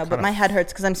 I don't know, but Kinda my head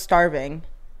hurts because I'm starving.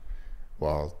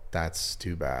 Well, that's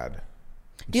too bad.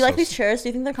 Do you like these chairs? Do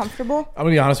you think they're comfortable? I'm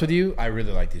gonna be honest with you. I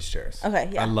really like these chairs. Okay,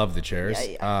 yeah. I love the chairs.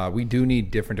 Yeah, We do need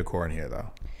different decor in here,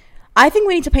 though. I think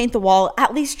we need to paint the wall,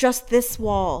 at least just this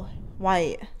wall,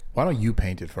 white. Why don't you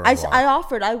paint it for I us?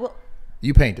 offered. I will.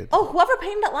 You paint it. Oh, whoever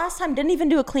painted it last time didn't even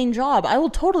do a clean job. I will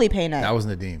totally paint it. That was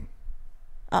Nadim.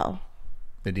 Oh,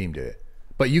 Nadim did it.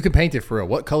 But you can paint it for real.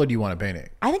 What color do you want to paint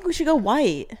it? I think we should go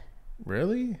white.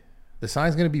 Really? The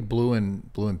sign's gonna be blue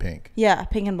and pink. Yeah,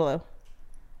 pink and blue.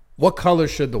 What color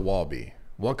should the wall be?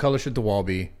 What color should the wall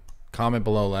be? Comment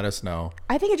below. Let us know.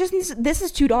 I think it just needs. This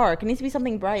is too dark. It needs to be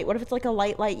something bright. What if it's like a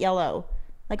light yellow,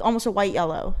 like almost a white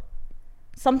yellow,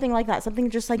 something like that.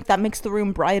 Something just like that makes the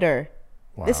room brighter.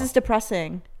 Wow. This is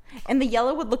depressing. And the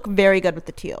yellow would look very good with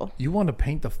the teal. You want to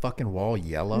paint the fucking wall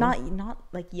yellow? Not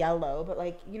like yellow, but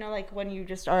like, you know, like when you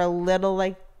just are a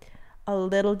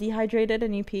little dehydrated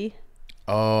and you pee.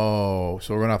 Oh,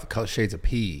 so we're gonna have the color shades of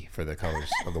pee for the colors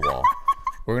of the wall.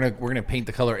 We're gonna paint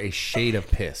the color a shade of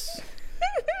piss.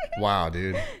 Wow,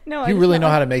 dude. No, I you just really meant know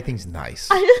like- how to make things nice.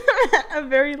 A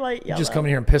very light yellow. You just come in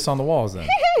here and piss on the walls then.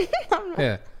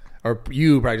 Yeah. Or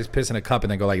you probably just piss in a cup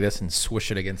and then go like this and swish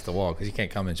it against the wall because you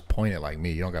can't come and just point it like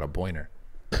me. You don't got a pointer.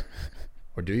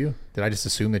 Or do you? Did I just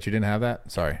assume that you didn't have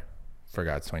that? Sorry.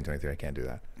 Forgot it's 2023. I can't do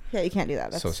that. Yeah, you can't do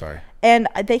that. That's, So sorry. And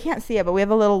they can't see it, but we have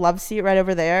a little love seat right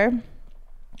over there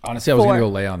Honestly, I was going to go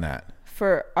lay on that.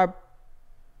 for our.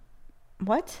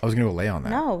 What? I was going to go lay on that.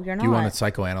 No, you're Do you want not. to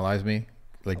psychoanalyze me?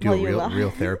 Like do Well, a you real will.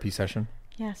 therapy session?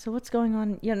 Yeah. So what's going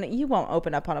on? You won't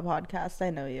open up on a podcast. I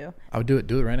know you. I would do it.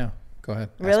 Do it right now. Go ahead.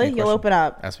 Ask me a Really? You'll question. open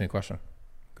up. Ask me a question.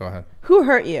 Go ahead. Who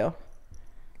hurt you?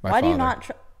 My Why do you father.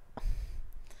 not?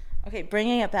 Okay,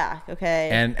 bringing it back. Okay.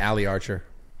 And Allie Archer.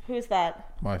 Who's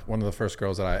that? One of the first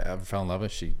girls that I ever fell in love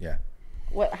with.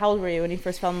 What? How old were you when you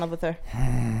first fell in love with her?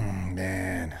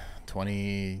 Man,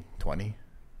 2020.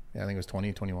 Yeah, I think it was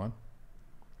 2021.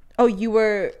 Oh, you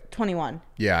were 21.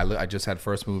 Yeah, I just had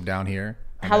first moved down here.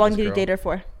 How long did you date her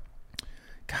for?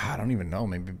 God, I don't even know.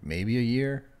 Maybe a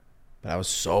year. But I was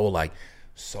so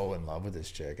in love with this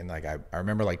chick, and like I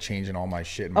remember like changing all my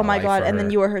shit. In Oh my life god! for And her.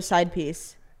 then you were her side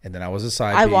piece. And then I was a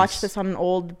side. I piece. watched this on an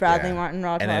old Bradley Yeah. Martin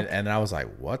Raw and Talk. then I was like,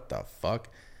 what the fuck?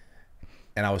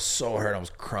 And I was so hurt. I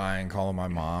was crying, calling my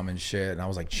mom and shit. And I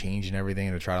was like changing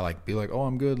everything to try to like be like, oh,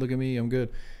 I'm good. Look at me. I'm good.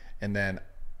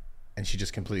 And she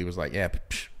just completely was like, yeah,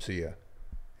 see ya.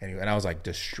 And I was like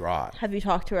distraught. Have you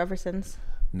talked to her ever since?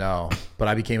 No, but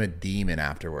I became a demon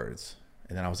afterwards.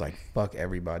 And then I was like, fuck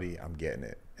everybody. I'm getting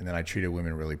it. And then I treated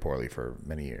women really poorly for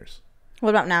many years. What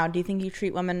about now? Do you think you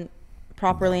treat women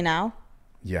properly now?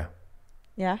 Yeah.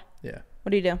 Yeah. Yeah. What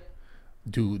do you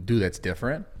do? Do that's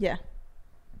different. Yeah.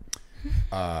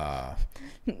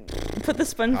 Put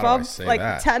the How do I say SpongeBob like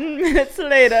that? 10 minutes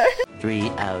later. 3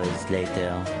 hours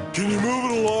later. Can you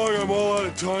move it along? I'm all out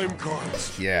of time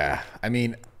cards. Yeah. I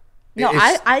mean, No,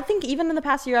 it's- I think even in the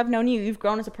past year I've known you, you've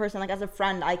grown as a person. Like as a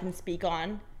friend, I can speak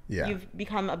on. Yeah. You've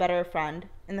become a better friend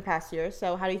in the past year.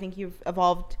 So how do you think you've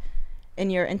evolved in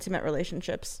your intimate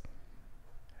relationships?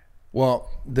 Well,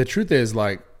 the truth is,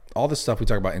 like, all the stuff we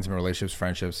talk about, intimate relationships,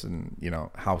 friendships, and, you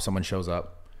know, how someone shows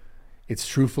up, it's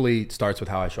truthfully starts with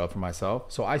how I show up for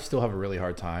myself. So I still have a really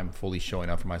hard time fully showing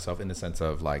up for myself in the sense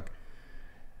of, like,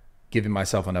 giving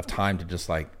myself enough time to just,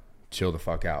 like, chill the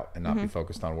fuck out and not be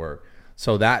focused on work.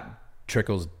 So that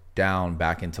trickles down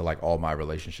back into, like, all my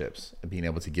relationships and being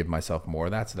able to give myself more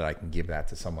of that so that I can give that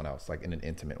to someone else, like, in an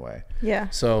intimate way. Yeah.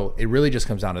 So it really just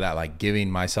comes down to that, like, giving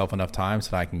myself enough time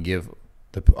so that I can give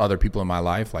the other people in my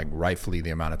life, like, rightfully the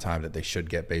amount of time that they should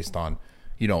get based on,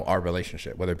 you know, our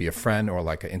relationship, whether it be a friend or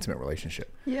like an intimate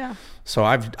relationship. Yeah. So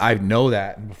I know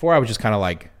that. And before I was just kind of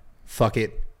like, fuck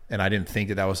it. And I didn't think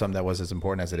that was something that was as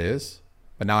important as it is.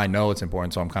 But now I know it's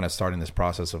important. So I'm kind of starting this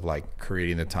process of like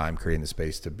creating the time, creating the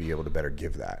space to be able to better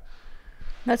give that.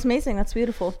 That's amazing. That's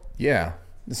beautiful. Yeah.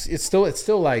 It's still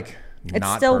like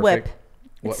not still perfect.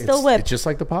 whip. It's still whip. It's just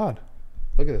like the pod.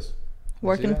 Look at this.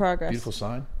 Work See in that? progress. Beautiful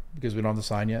sign. Because we don't have the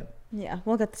sign yet. Yeah,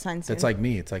 we'll get the sign soon. It's like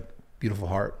me. It's like beautiful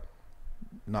heart,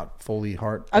 not fully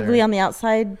heart. ugly there, on the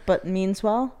outside, but means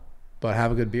well. but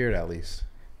have a good beard at least.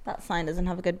 That sign doesn't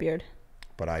have a good beard.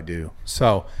 But I do.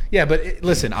 So yeah. But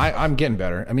listen, I'm getting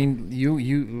better. I mean,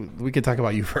 we could talk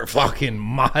about you for fucking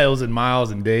miles and miles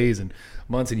and days and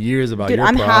months and years about Dude, your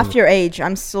I'm problems. half your age.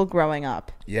 I'm still growing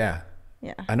up. Yeah.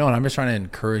 Yeah. I know, and I'm just trying to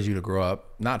encourage you to grow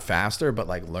up, not faster, but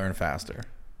like learn faster.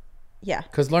 Yeah.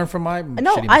 Cause learn from my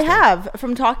No, shitty I mistakes. have.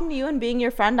 From talking to you and being your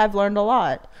friend, I've learned a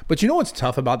lot. But you know what's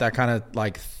tough about that kind of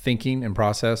like thinking and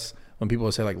process? When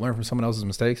people say like learn from someone else's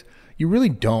mistakes, you really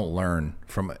don't learn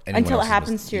from anyone Until it else's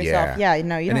happens to yourself. Yeah,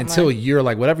 no, you and don't until learn. you're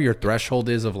like whatever your threshold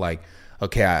is of like,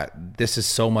 okay, this is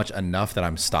so much enough that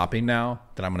I'm stopping now,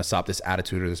 that I'm going to stop this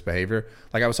attitude or this behavior.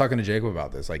 Like I was talking to Jacob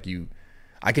about this. Like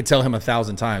I could tell him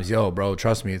 1,000 times, yo, bro,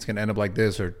 trust me, it's going to end up like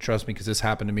this, or trust me because this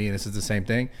happened to me and this is the same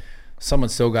thing.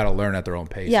 Someone's still got to learn at their own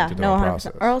pace. Yeah, and through their no, own 100%.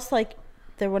 process. Or else, like,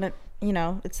 there wouldn't, you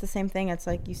know, it's the same thing. It's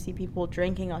like you see people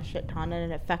drinking a shit ton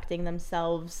and affecting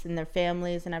themselves and their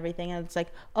families and everything. And it's like,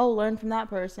 oh, learn from that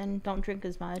person. Don't drink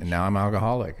as much. And now I'm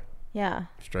alcoholic, Yeah.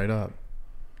 straight up.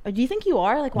 Do you think you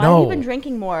are? Like, why have you No. been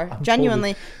drinking more? I'm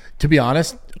Genuinely. To be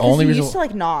honest, Because only you reason used to,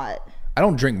 like, not. I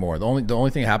don't drink more. The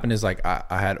only thing that happened is like I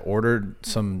had ordered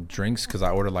some drinks because I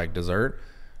ordered like dessert,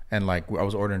 and like I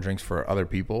was ordering drinks for other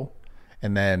people,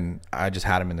 and then I just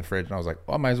had them in the fridge, and I was like,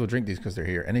 well, I might as well drink these because they're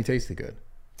here and they tasted good.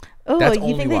 Oh, That's you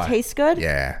only think they why. taste good?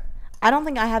 Yeah. I don't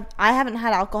think I have. I haven't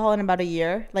had alcohol in about a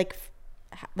year. Like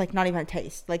not even a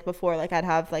taste. Like before, like I'd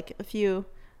have like a few,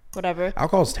 whatever.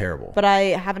 Alcohol's terrible. But I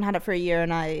haven't had it for a year,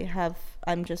 and I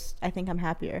think I'm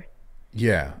happier.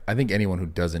 Yeah, I think anyone who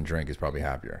doesn't drink is probably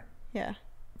happier. Yeah.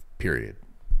 Period.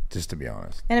 Just to be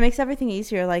honest. And it makes everything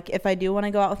easier. Like if I do want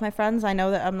to go out with my friends, I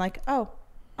know that I'm like, oh,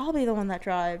 I'll be the one that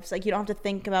drives. Like you don't have to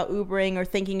think about Ubering or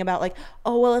thinking about like,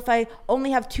 oh, well, if I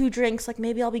only have 2 drinks, like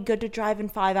maybe I'll be good to drive in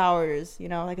 5 hours. You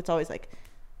know, like it's always like,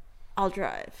 I'll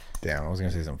drive. Damn, I was gonna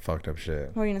say some fucked up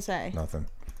shit. What are you gonna say? Nothing.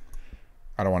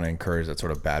 I don't want to encourage that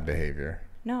sort of bad behavior.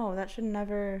 No, that should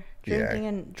never. Drinking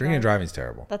and driving is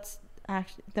terrible. That's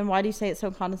actually. Then why do you say it so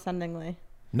condescendingly?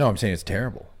 No, I'm saying it's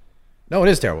terrible. No, it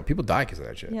is terrible. People die because of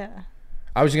that shit. Yeah.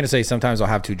 I was just gonna say sometimes I'll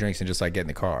have 2 drinks and just like get in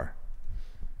the car,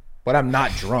 but I'm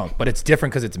not drunk. But it's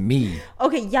different because it's me.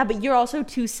 Okay, yeah, but you're also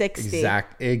 260.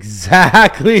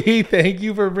 Exactly. Thank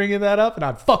you for bringing that up, and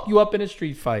I'd fuck you up in a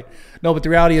street fight. No, but the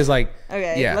reality is like,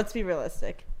 Okay, yeah. let's be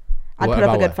realistic. I'd What put up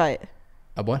a about good what? fight.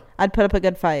 A what? I'd put up a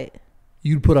good fight.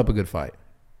 You'd put up a good fight.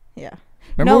 Yeah.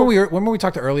 Remember when we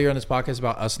talked earlier in this podcast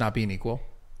about us not being equal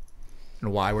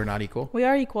and why we're not equal? We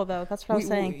are equal though. That's what I was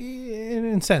saying.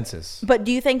 In census. But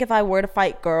do you think if I were to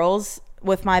fight girls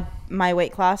with my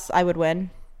weight class, I would win?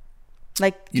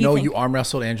 Like You arm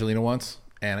wrestled Angelina once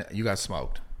and you got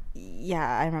smoked. Yeah,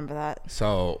 I remember that.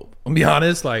 So I'll be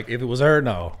honest, like if it was her,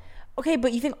 no. Okay,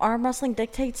 but you think arm wrestling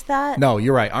dictates that? No,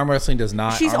 you're right. Arm wrestling does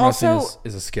not. She's arm wrestling also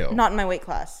is a skill. not in my weight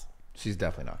class. She's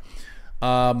definitely not.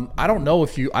 I don't know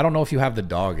if you have the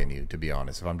dog in you, to be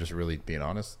honest. If I'm just really being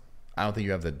honest, I don't think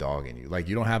you have the dog in you. Like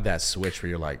you don't have that switch where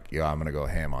you're like, yo, I'm gonna go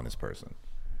ham on this person.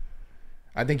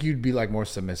 I think you'd be like more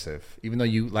submissive, even though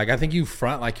you like. I think you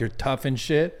front like you're tough and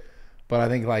shit, but I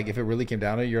think like if it really came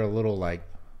down to it, you're a little like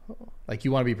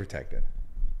you want to be protected.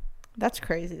 That's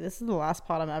crazy. This is the last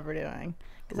pot I'm ever doing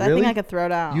because Really? I think I could throw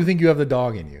down. You think you have the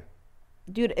dog in you?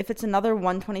 Dude, if it's another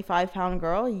 125-pound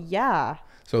girl, yeah.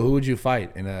 So who would you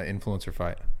fight in an influencer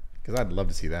fight? Because I'd love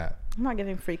to see that. I'm not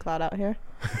giving free clout out here.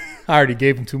 I already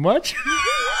gave him too much.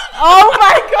 Oh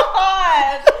my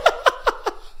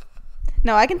god!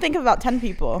 No, I can think of about 10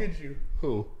 people. Could you?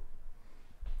 Who?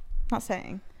 Not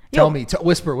saying. Tell me.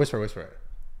 Whisper it.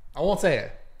 I won't say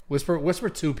it. Whisper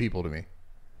 2 people to me.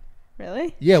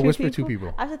 Really? Yeah, whisper 2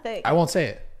 people. I have to think. I won't say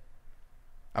it.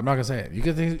 I'm not gonna say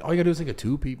it. All you gotta do is think of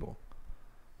 2 people.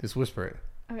 Just whisper it.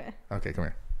 Okay. Okay, come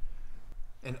here.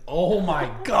 And oh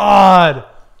my god,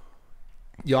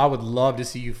 yo, I would love to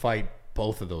see you fight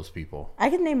both of those people.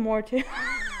 I can name more too.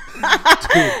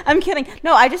 I'm kidding.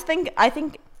 No, I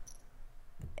think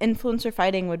influencer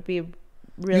fighting would be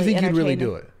really. You think you'd really entertaining.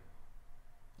 do it?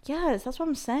 Yes, that's what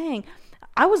I'm saying.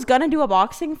 I was gonna do a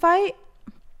boxing fight.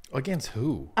 Against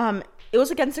who? It was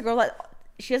against a girl that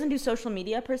she doesn't do social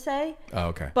media per se. Oh,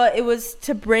 okay. But it was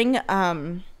to bring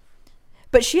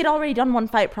but she had already done one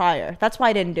fight prior. That's why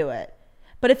I didn't do it.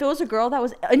 But if it was a girl that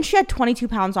was, and she had 22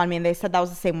 pounds on me, and they said that was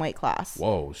the same weight class.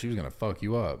 Whoa, she was gonna fuck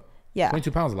you up. Yeah.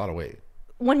 22 pounds is a lot of weight.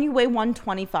 When you weigh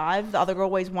 125, the other girl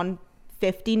weighs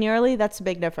 150 nearly. That's a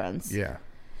big difference. Yeah.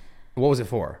 What was it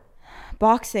for?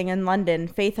 Boxing in London.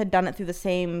 Faith had done it through the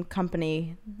same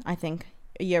company, I think,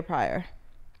 a year prior.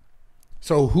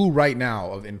 So who right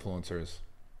now of influencers,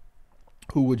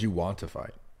 who would you want to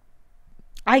fight?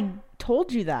 I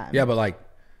told you that. Yeah, but like,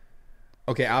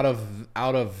 okay, out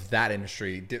of that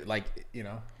industry, like, you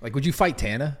know, like, would you fight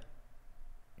Tana?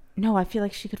 No, I feel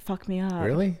like she could fuck me up.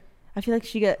 Really? I feel like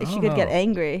she could don't get know.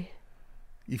 angry.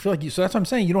 You feel like so that's what I'm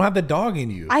saying. You don't have the dog in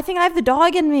you. I think I have the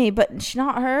dog in me, but she's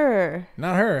not her.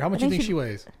 Not her. How much do you think she she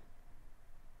weighs?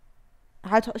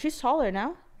 She's taller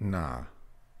now. Nah.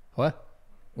 What?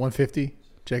 150?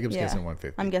 Jacob's Yeah. guessing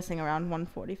 150. I'm guessing around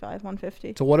 145,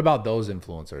 150. So what about those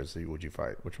influencers would you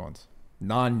fight? Which ones?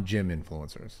 Non-gym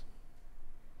influencers.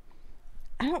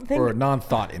 I don't think. Or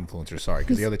non-thought influencers, sorry,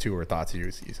 because the other 2 were thoughts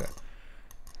you said.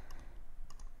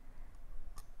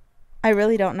 I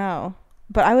really don't know.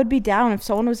 But I would be down if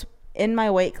someone was in my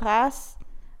weight class.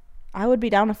 I would be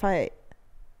down to fight.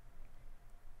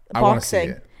 I wanna see Boxing.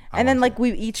 it. And then like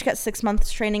we each get 6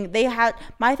 months training.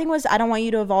 My thing was I don't want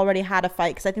you to have already had a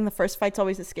fight because I think the first fight's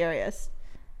always the scariest.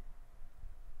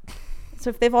 So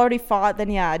if they've already fought, then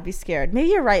yeah, I'd be scared. Maybe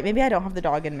you're right. Maybe I don't have the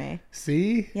dog in me.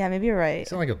 See? Yeah, maybe you're right. You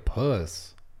sound like a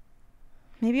puss.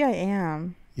 Maybe I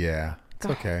am. Yeah, it's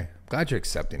okay. I'm glad you're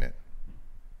accepting it.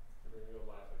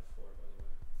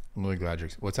 I'm really glad you're.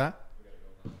 What's that?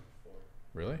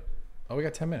 Really? Oh, we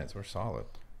got 10 minutes. We're solid.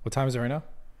 What time is it right now?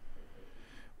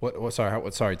 What?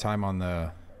 Sorry. Time on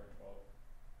the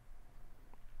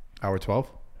hour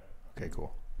 12. Okay,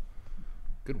 cool.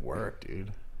 Good work,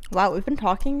 dude. Wow, we've been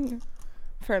talking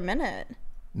for a minute.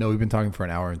 No, we've been talking for an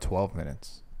hour and 12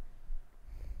 minutes.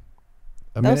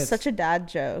 That was such a dad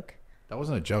joke. That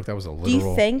wasn't a joke. That was a literal. Do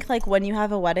you think like when you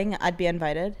have a wedding, I'd be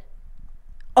invited?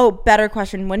 Oh, better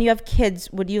question. When you have kids,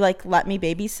 would you like let me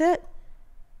babysit?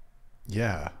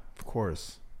 Yeah, of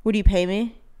course. Would you pay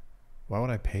me? Why would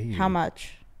I pay you? How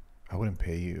much? I wouldn't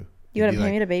pay you. You wouldn't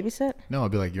pay me to babysit? No,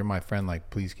 I'd be like, you're my friend. Like,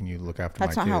 please, can you look after my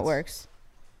kids? That's not how it works.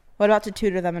 What about to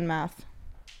tutor them in math?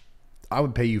 I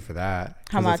would pay you for that.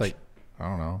 How much? Like, I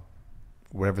don't know.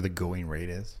 Whatever the going rate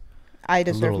is. I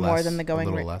deserve more than the going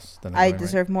rate. A little less than the I going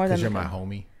deserve rate. more than because the you're my going-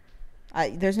 homie.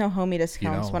 There's no homie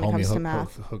discounts when it homie, comes to hook,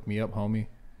 math. hook me up, homie.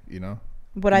 You know.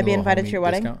 Would I be Little invited to homie your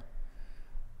wedding? discount.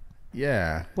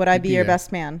 Yeah. Would I you'd be your there.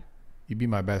 best man? You'd be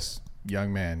my best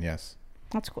young man. Yes.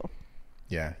 That's cool.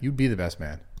 Yeah, you'd be the best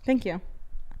man. Thank you.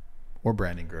 Or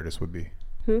Brandon Curtis would be.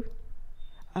 Who?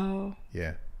 Oh.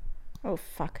 Yeah. Oh,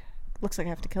 fuck. Looks like I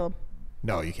have to kill him.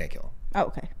 No, you can't kill him. Oh,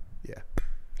 okay. Yeah.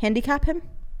 Handicap him?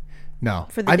 No.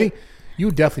 For the I think you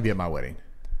would definitely be at my wedding.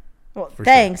 Well, For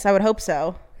thanks. I would hope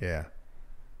so. Yeah.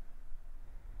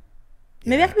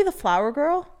 Maybe I could be the flower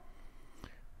girl.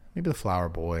 Maybe the flower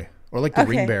boy. Or like the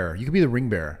ring Okay. bearer. You could be the ring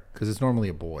bearer because it's normally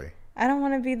a boy. I don't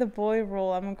want to be the boy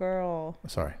role. I'm a girl.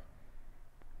 Sorry.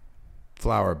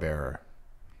 Flower bearer.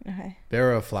 Okay.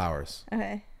 Bearer of flowers.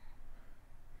 Okay.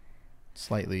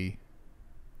 Slightly.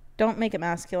 Don't make it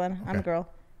masculine. I'm a Okay. girl.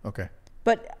 Okay.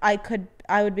 But I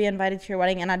would be invited to your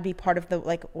wedding, and I'd be part of the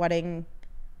like wedding,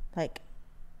 like,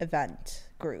 event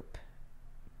group,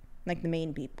 like the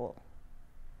main people.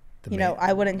 You know,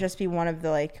 I wouldn't just be one of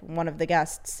the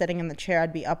guests sitting in the chair.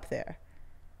 I'd be up there.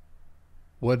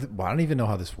 What? Well, I don't even know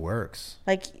how this works.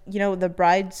 Like, you know, the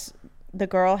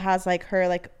girl has like her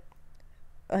like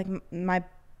my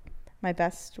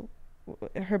best,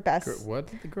 her best.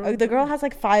 What? The girl? The girl has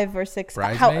like 5 or 6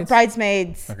 Bridesmaids?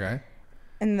 bridesmaids, Okay.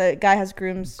 and the guy has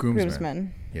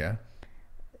groomsmen. Yeah.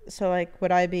 So like,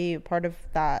 would I be part of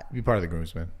that? Be part of the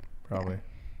groomsmen, probably.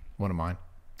 One of mine.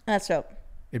 That's dope.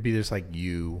 It'd be just like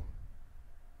you,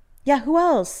 Yeah, who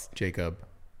else? Jacob.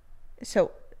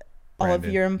 So all of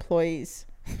Brandon. your employees.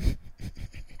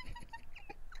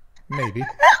 Maybe.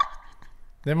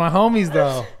 They're my homies,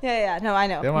 though. Yeah, no, I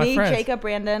know. They're my Me, friends. Jacob,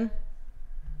 Brandon.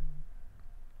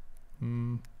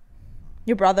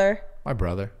 Your brother. My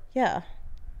brother. Yeah.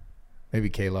 Maybe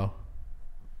Kalo.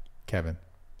 Kevin.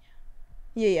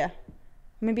 Yeah.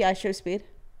 Maybe I show speed.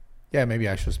 Yeah, maybe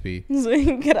I should speed. So you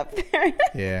can get up there.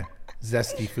 Yeah.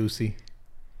 Zesty Fousey.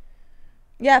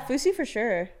 Yeah, Fusi for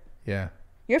sure. Yeah.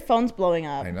 Your phone's blowing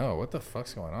up. I know. What the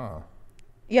fuck's going on?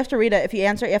 You have to read it. If you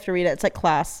answer it, you have to read it. It's like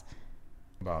class.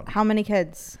 About. How many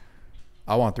kids?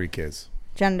 I want 3 kids.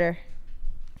 Gender.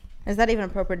 Is that even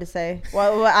appropriate to say?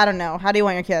 Well, I don't know. How do you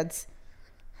want your kids?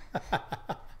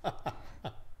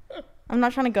 I'm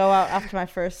not trying to go out after my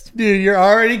first. Dude, you're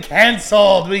already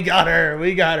canceled. We got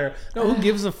her. No, who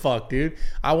gives a fuck, dude?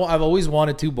 I've always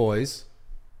wanted 2 boys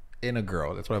and a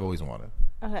girl. That's what I've always wanted.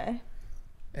 Okay.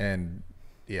 And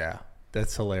yeah,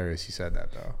 that's hilarious. You said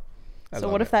that though. So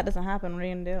what if that doesn't happen? What are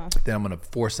you going to do? Then I'm gonna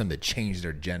force them to change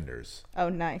their genders. Oh,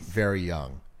 nice. Very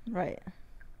young. Right.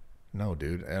 No,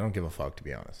 dude, I don't give a fuck, to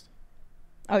be honest.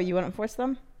 Oh, you wouldn't force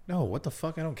them? No, what the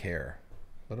fuck? I don't care.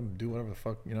 Let them do whatever the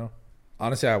fuck, you know.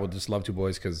 Honestly, I would just love 2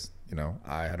 boys because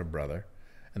I had a brother,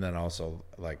 and then also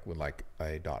would like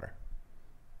a daughter.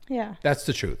 Yeah. That's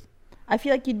the truth. I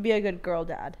feel like you'd be a good girl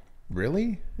dad.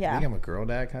 Really? Yeah. You think I'm a girl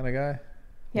dad kind of guy?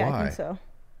 Yeah, Why? I think so.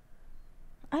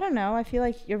 I don't know. I feel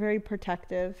like you're very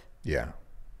protective. Yeah.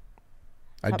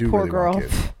 I That do poor really girl. want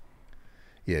kids.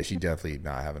 Yeah, she definitely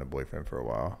not having a boyfriend for a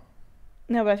while.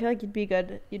 No, but I feel like you'd be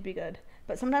good. You'd be good.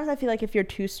 But sometimes I feel like if you're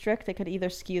too strict, it could either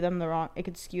skew them it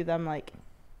could skew them like.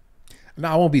 No,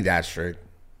 I won't be that strict.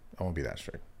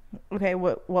 Okay,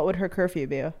 what would her curfew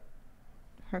be?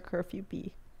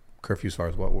 Curfew as far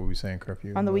as what were we saying?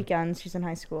 Curfew? On the weekends, she's in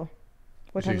high school.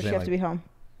 What So time you're does she saying, have to be home?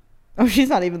 Oh, she's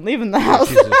not even leaving the house.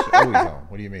 She's just always home.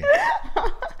 What do you mean?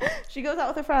 She goes out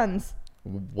with her friends.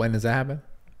 When does that happen?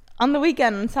 On the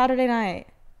weekend, on Saturday night.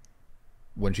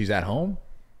 When she's at home?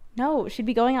 No, she'd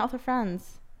be going out with her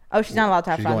friends. Oh, she's not allowed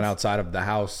to have She's friends. going outside of the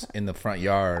house in the front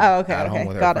yard. Oh, okay, At home okay.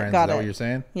 with her Got it, friends. got Is that it. what you're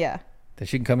saying? Yeah. Then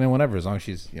she can come in whenever, as long as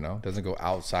she's, doesn't go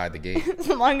outside the gate. As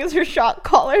long as her shot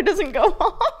collar doesn't go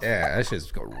off. Yeah, that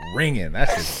shit's go ringing. That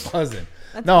shit's buzzing.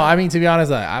 No, I mean, to be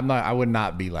honest, I would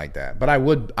not be like that. But I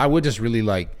would just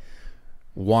really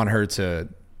want her to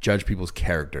judge people's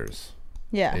characters.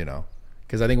 Yeah.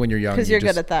 Because I think when you're young, Because you're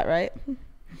good at that, right?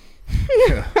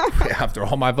 After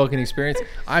all my fucking experience,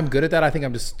 I'm good at that. I think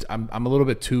I'm a little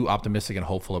bit too optimistic and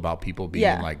hopeful about people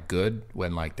being good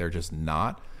when they're just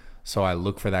not. So I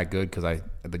look for that good because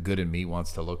the good in me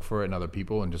wants to look for it in other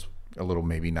people, and just a little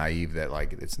maybe naive that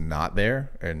it's not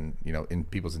there, and in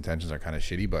people's intentions are kind of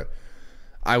shitty. But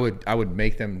I would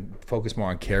make them focus more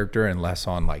on character and less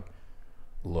on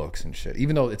looks and shit,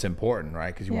 even though it's important,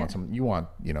 right? Because you want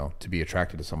to be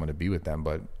attracted to someone, to be with them.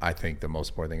 But I think the most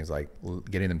important thing is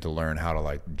getting them to learn how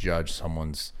to judge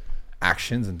someone's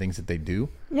actions and things that they do,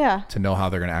 to know how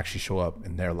they're going to actually show up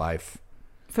in their life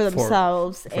For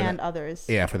themselves for and that- others.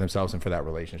 Yeah, for themselves and for that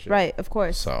relationship. Right, of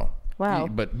course. So Wow.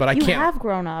 but I you can't. have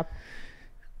grown up.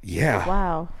 Yeah.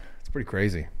 Wow. It's pretty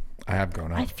crazy. I have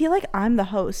grown I up. feel like I'm the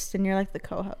host and you're like the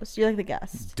co-host. You're like the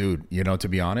guest. Dude, you know, to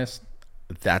be honest,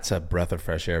 that's a breath of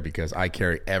fresh air because I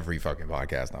carry every fucking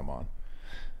podcast I'm on.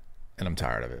 And I'm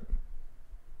tired of it.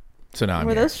 So now I'm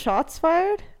Were here. those shots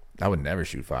fired? I would never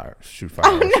shoot fire.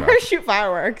 I would never shoot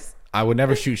fireworks. I would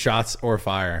never shoot shots or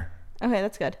fire. Okay,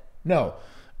 that's good. No.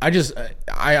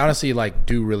 I honestly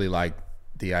do really like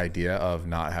the idea of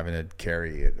not having to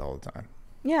carry it all the time.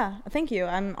 Yeah, thank you.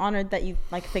 I'm honored that you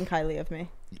think highly of me.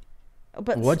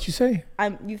 But What'd you say?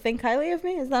 you think highly of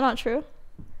me? Is that not true?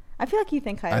 I feel like you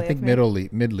think highly I think of me.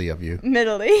 middly of you.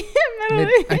 Middly.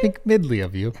 I think middly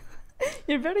of you.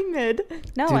 You're very mid.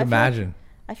 No, Dude, I imagine.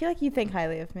 I feel like you think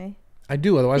highly of me. I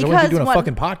do. Otherwise, I wouldn't be Because doing a what-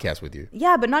 fucking podcast with you.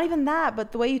 Yeah, but not even that.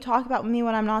 But the way you talk about me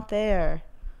when I'm not there.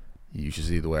 You should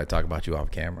see the way I talk about you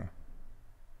off camera.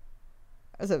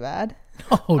 Is it bad?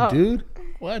 Oh, dude.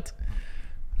 What?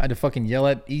 I had to fucking yell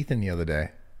at Ethan the other day.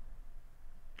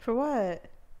 For what?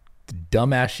 The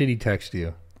dumbass shit he texted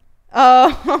you.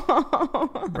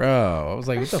 Oh. Bro, I was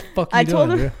like, what the fuck are I you told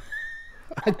doing, him-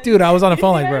 dude? Dude, I was on the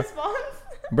phone like, bro. Response?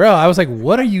 Bro, I was like,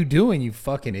 what are you doing, you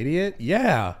fucking idiot?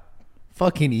 Yeah.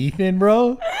 Fucking Ethan,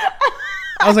 bro.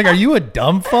 I was like, are you a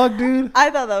dumb fuck, dude? I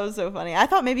thought that was so funny. I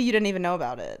thought maybe you didn't even know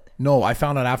about it. No, I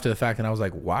found out after the fact and I was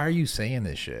like, why are you saying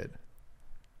this shit?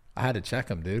 I had to check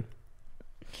him, dude.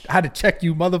 I had to check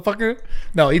you, motherfucker.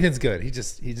 No, Ethan's good. He's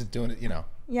just doing it, you know.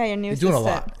 Yeah, your new He's assistant. doing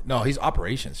a lot. No, he's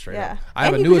operations straight Yeah. up. I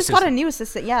have and a you new just got a assistant. new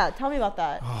assistant. Yeah, tell me about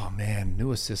that. Oh man,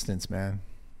 new assistants, man.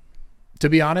 To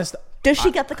be honest, Does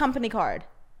she get the company card?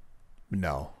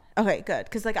 no. Okay, good.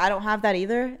 Because I don't have that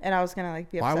either, and I was gonna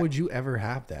be upset. Why would you ever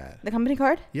have that? the company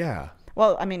card? Yeah.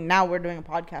 Well, I mean, now we're doing a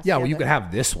podcast. Yeah, well, you together. could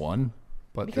have this one,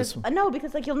 but Because this one. no,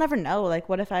 because you'll never know.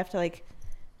 What if I have to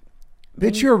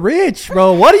Bitch, you're rich,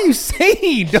 bro. What are you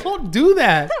saying? Don't do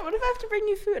that. What if I have to bring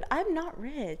you food? I'm not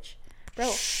rich, bro.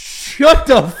 Shut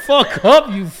the fuck up,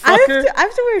 you fucker. I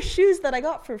have to wear shoes that I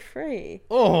got for free.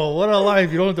 Oh, what a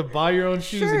life. You don't have to buy your own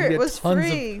shoes Sure, and you it get was tons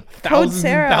free. of Code thousands and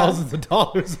Sara. thousands of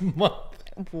dollars a month.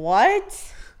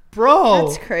 What? Bro.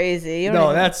 That's crazy. You don't No,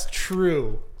 even- that's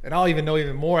true. And I'll even know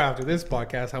even more after this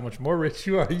podcast how much more rich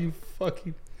you are. You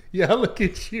fucking... Yeah, look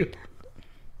at you.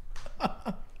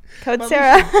 Code At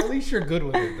Sara. least you're- At least you're good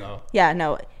with it, though. Yeah,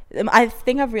 no. I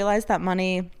think I've realized that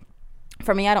money,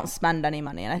 for me, I don't spend any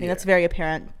money, and I think that's very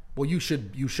apparent. Well, you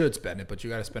should spend it, but you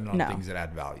got to spend it on No. things that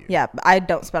add value. Yeah, I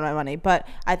don't spend my money, but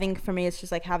I think for me, it's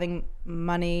just having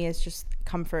money is just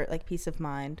comfort, peace of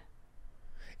mind.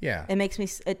 Yeah.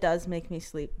 It does make me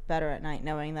sleep better at night,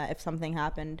 knowing that if something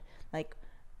happened,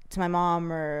 to my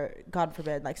mom, or God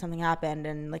forbid, something happened,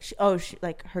 and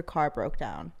her car broke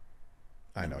down.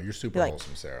 I know. You're super Be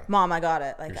wholesome, Sarah. Mom, I got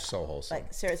it. You're so wholesome.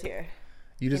 Sarah's here.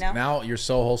 You just know? now you're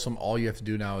so wholesome. All you have to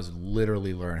do now is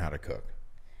literally learn how to cook.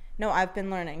 No, I've been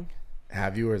learning.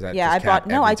 Have you, or is that Yeah, just I bought. cap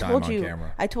No, every I time told on you.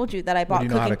 camera? I told you that I bought. What do you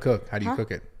know how to cooking- cook? How do you Huh?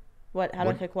 cook it? What? How do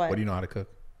I cook what? What do you know how to cook?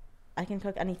 I can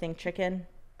cook anything. Chicken.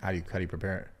 How do you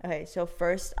prepare it? Okay, so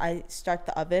first I start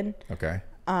the oven Okay.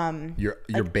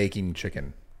 You're baking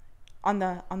chicken. on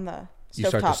the You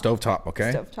start the stovetop. stovetop,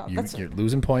 okay? Stovetop, that's- You're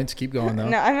losing points. Keep going though.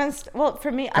 No, I mean, well,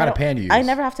 for me, What kind of pan do you I use?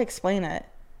 never have to explain it.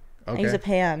 Okay. I use a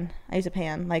pan.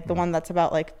 The one that's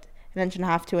about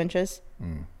 1.5 2 inches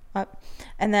up.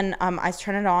 And then I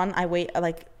turn it on. I wait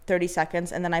 30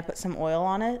 seconds, and then I put some oil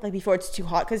on it before it's too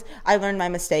hot, because I learned my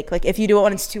mistake. If you do it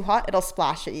when it's too hot, it'll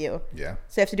splash at you. Yeah.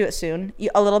 So you have to do it soon.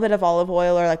 A little bit of olive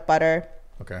oil or butter.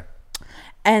 Okay.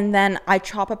 And then I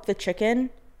chop up the chicken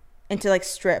into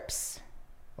strips.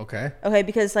 Okay. Okay,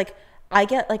 because I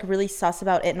get really sus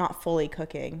about it not fully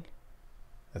cooking.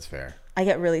 That's fair. I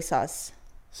get really sus.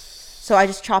 So I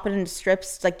just chop it into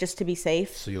strips, just to be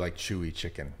safe. So you like chewy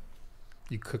chicken.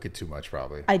 You cook it too much,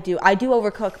 probably. I do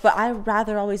overcook, but I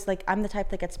rather always I'm the type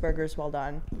that gets burgers well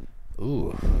done.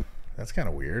 Ooh, that's kind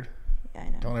of weird. Yeah, I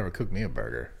know. Don't ever cook me a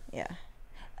burger. Yeah.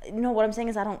 No, what I'm saying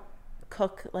is I don't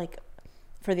cook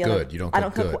for the other. Good, you don't I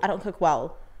don't cook cook. good. I don't cook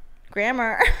well.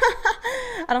 Grammar.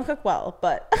 I don't cook well,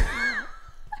 but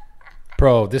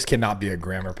Bro, this cannot be a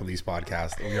grammar police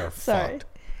podcast. We are Sorry. fucked.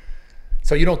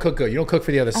 So you don't cook good. You don't cook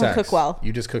for the other sex. cook well.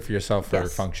 You just cook for yourself for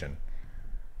Yes. function,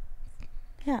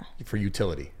 yeah. for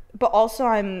utility. But also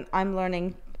I'm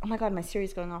learning. Oh my god, my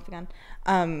Siri's going off again.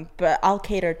 But I'll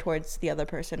cater towards the other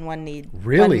person when need.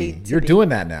 Really? when need to You're be. doing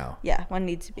that now? Yeah, when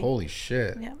needs to be. Holy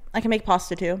shit. Yeah, I can make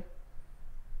pasta too.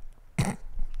 I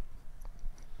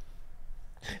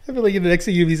feel like the next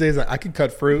thing you'd be saying is I can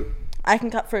cut fruit. I can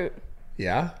cut fruit.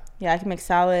 Yeah? Yeah, I can make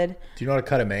salad. Do you know how to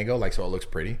cut a mango so it looks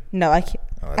pretty? No, I can't.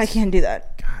 Oh, I that's- can't do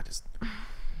that. God, just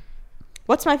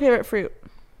What's my favorite fruit?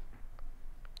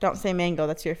 Don't say mango.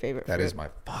 That's your favorite. that fruit. is my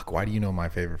fuck. Why do you know my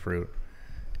favorite fruit?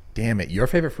 Damn it. Your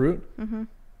favorite fruit? Mm-hmm.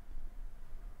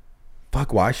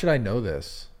 Fuck, why should I know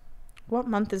this? What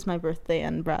month is my birthday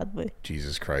in, Bradley?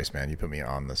 Jesus Christ, man. You put me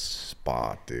on the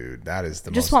spot, dude. That is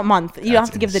the Just most... what month? You don't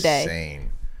have to give the day.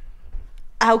 Insane.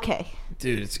 Okay.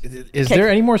 Dude, is there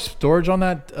any more storage on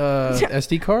that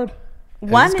SD card?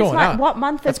 What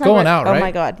month That's is my going birthday? out, right? Oh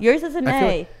my God. Yours is in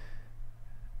May.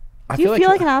 Do you feel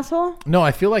like an asshole? No,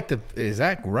 I feel like is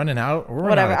that running out? We're running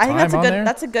Whatever. out of I think time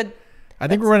that's a good. I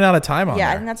think we're running out of time on there.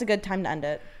 Yeah, I think that's a good time to end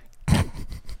it.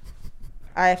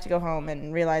 I have to go home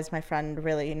and realize my friend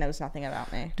really knows nothing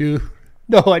about me. Dude,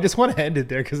 no, I just want to end it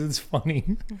there because it's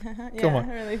funny. Come on.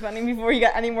 Really funny. Before you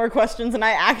get any more questions and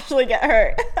I actually get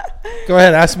hurt. Go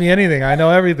ahead, ask me anything. I know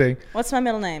everything. What's my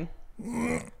middle name?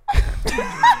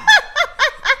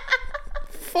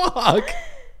 Fuck.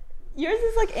 Yours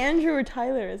is like Andrew or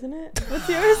Tyler, isn't it? What's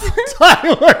yours?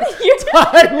 Tyler.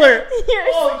 Tyler.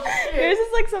 Yours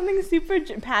is like something super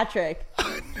Patrick.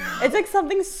 It's like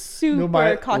something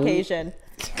super Caucasian.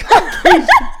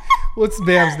 What's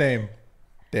Bam's name?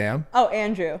 Bam? Oh,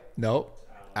 Andrew. Nope.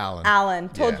 Alan. Alan.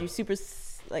 Told you, super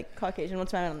like Caucasian.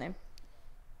 What's my middle name?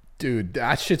 Dude,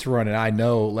 that shit's running. I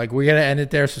know. Like, we're gonna end it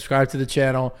there. Subscribe to the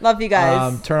channel. Love you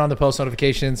guys. Turn on the post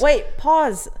notifications. Wait,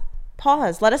 pause.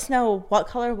 Let us know what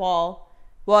color wall,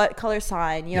 what color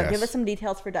sign. You know, give us some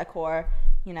details for decor.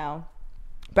 You know,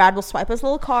 Brad will swipe us a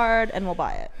little card and we'll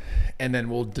buy it. And then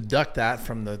we'll deduct that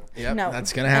from the. Yep,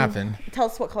 that's gonna happen. Tell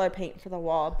us what color paint for the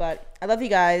wall. But I love you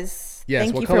guys. Yes,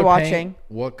 Thank you for watching.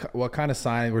 What kind of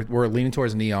sign? We're leaning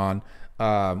towards neon.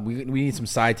 We need some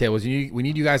side tables. We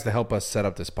need you guys to help us set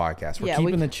up this podcast. We're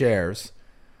keeping the chairs.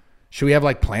 Should we have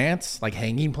like plants, like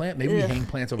hanging plant? Maybe we hang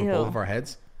plants over both of our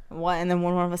heads. What? And then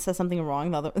one of us says something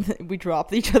wrong. The other we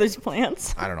drop each other's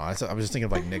plants. I don't know. I was just thinking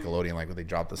of like Nickelodeon, like when they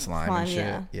drop the slime and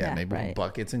shit. Yeah, maybe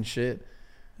buckets and shit.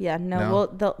 Yeah, no?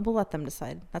 We'll let them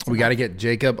decide. We got to get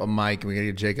Jacob a mic. We got to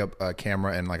get Jacob a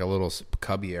camera and like a little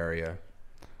cubby area.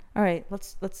 All right,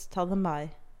 let's tell them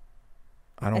bye.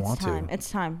 I don't want to.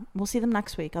 It's time. We'll see them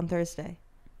next week on Thursday.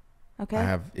 Okay. I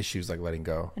have issues like letting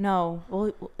go. No,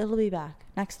 it'll be back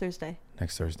next Thursday.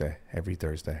 Next Thursday. Every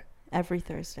Thursday. Every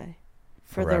Thursday.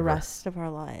 For Forever. the rest of our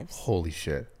lives. Holy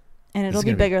shit. And it'll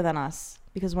be bigger than us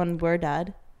because when we're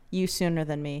dead, you sooner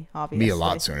than me, obviously. Me a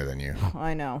lot sooner than you.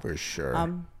 I know. For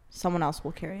sure. Someone else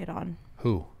will carry it on.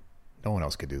 Who? No one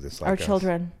else could do this like our us.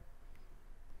 Children.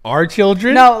 Our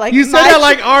children? No, like you said that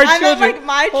like our I children. meant like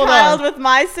my child with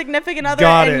my significant other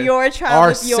and your child our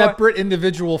with your... Our separate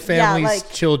individual families'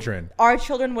 like, children. Our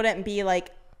children wouldn't be like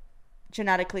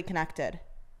genetically connected.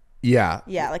 Yeah.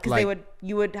 Yeah, like because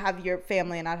you would have your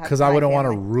family and I'd have because I wouldn't want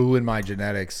to ruin my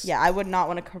genetics. Yeah, I would not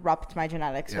want to corrupt my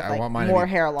genetics with I like want mine more to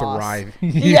hair loss. Thrive.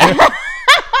 Yeah.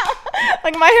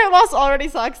 Like my hair loss already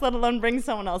sucks, let alone bring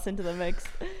someone else into the mix.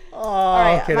 All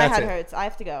right, okay, my head hurts. I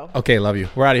have to go. Okay, love you.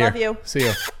 We're out of here. Love you. See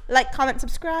you. Like, comment,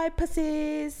 subscribe,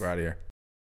 pussies. We're out of here.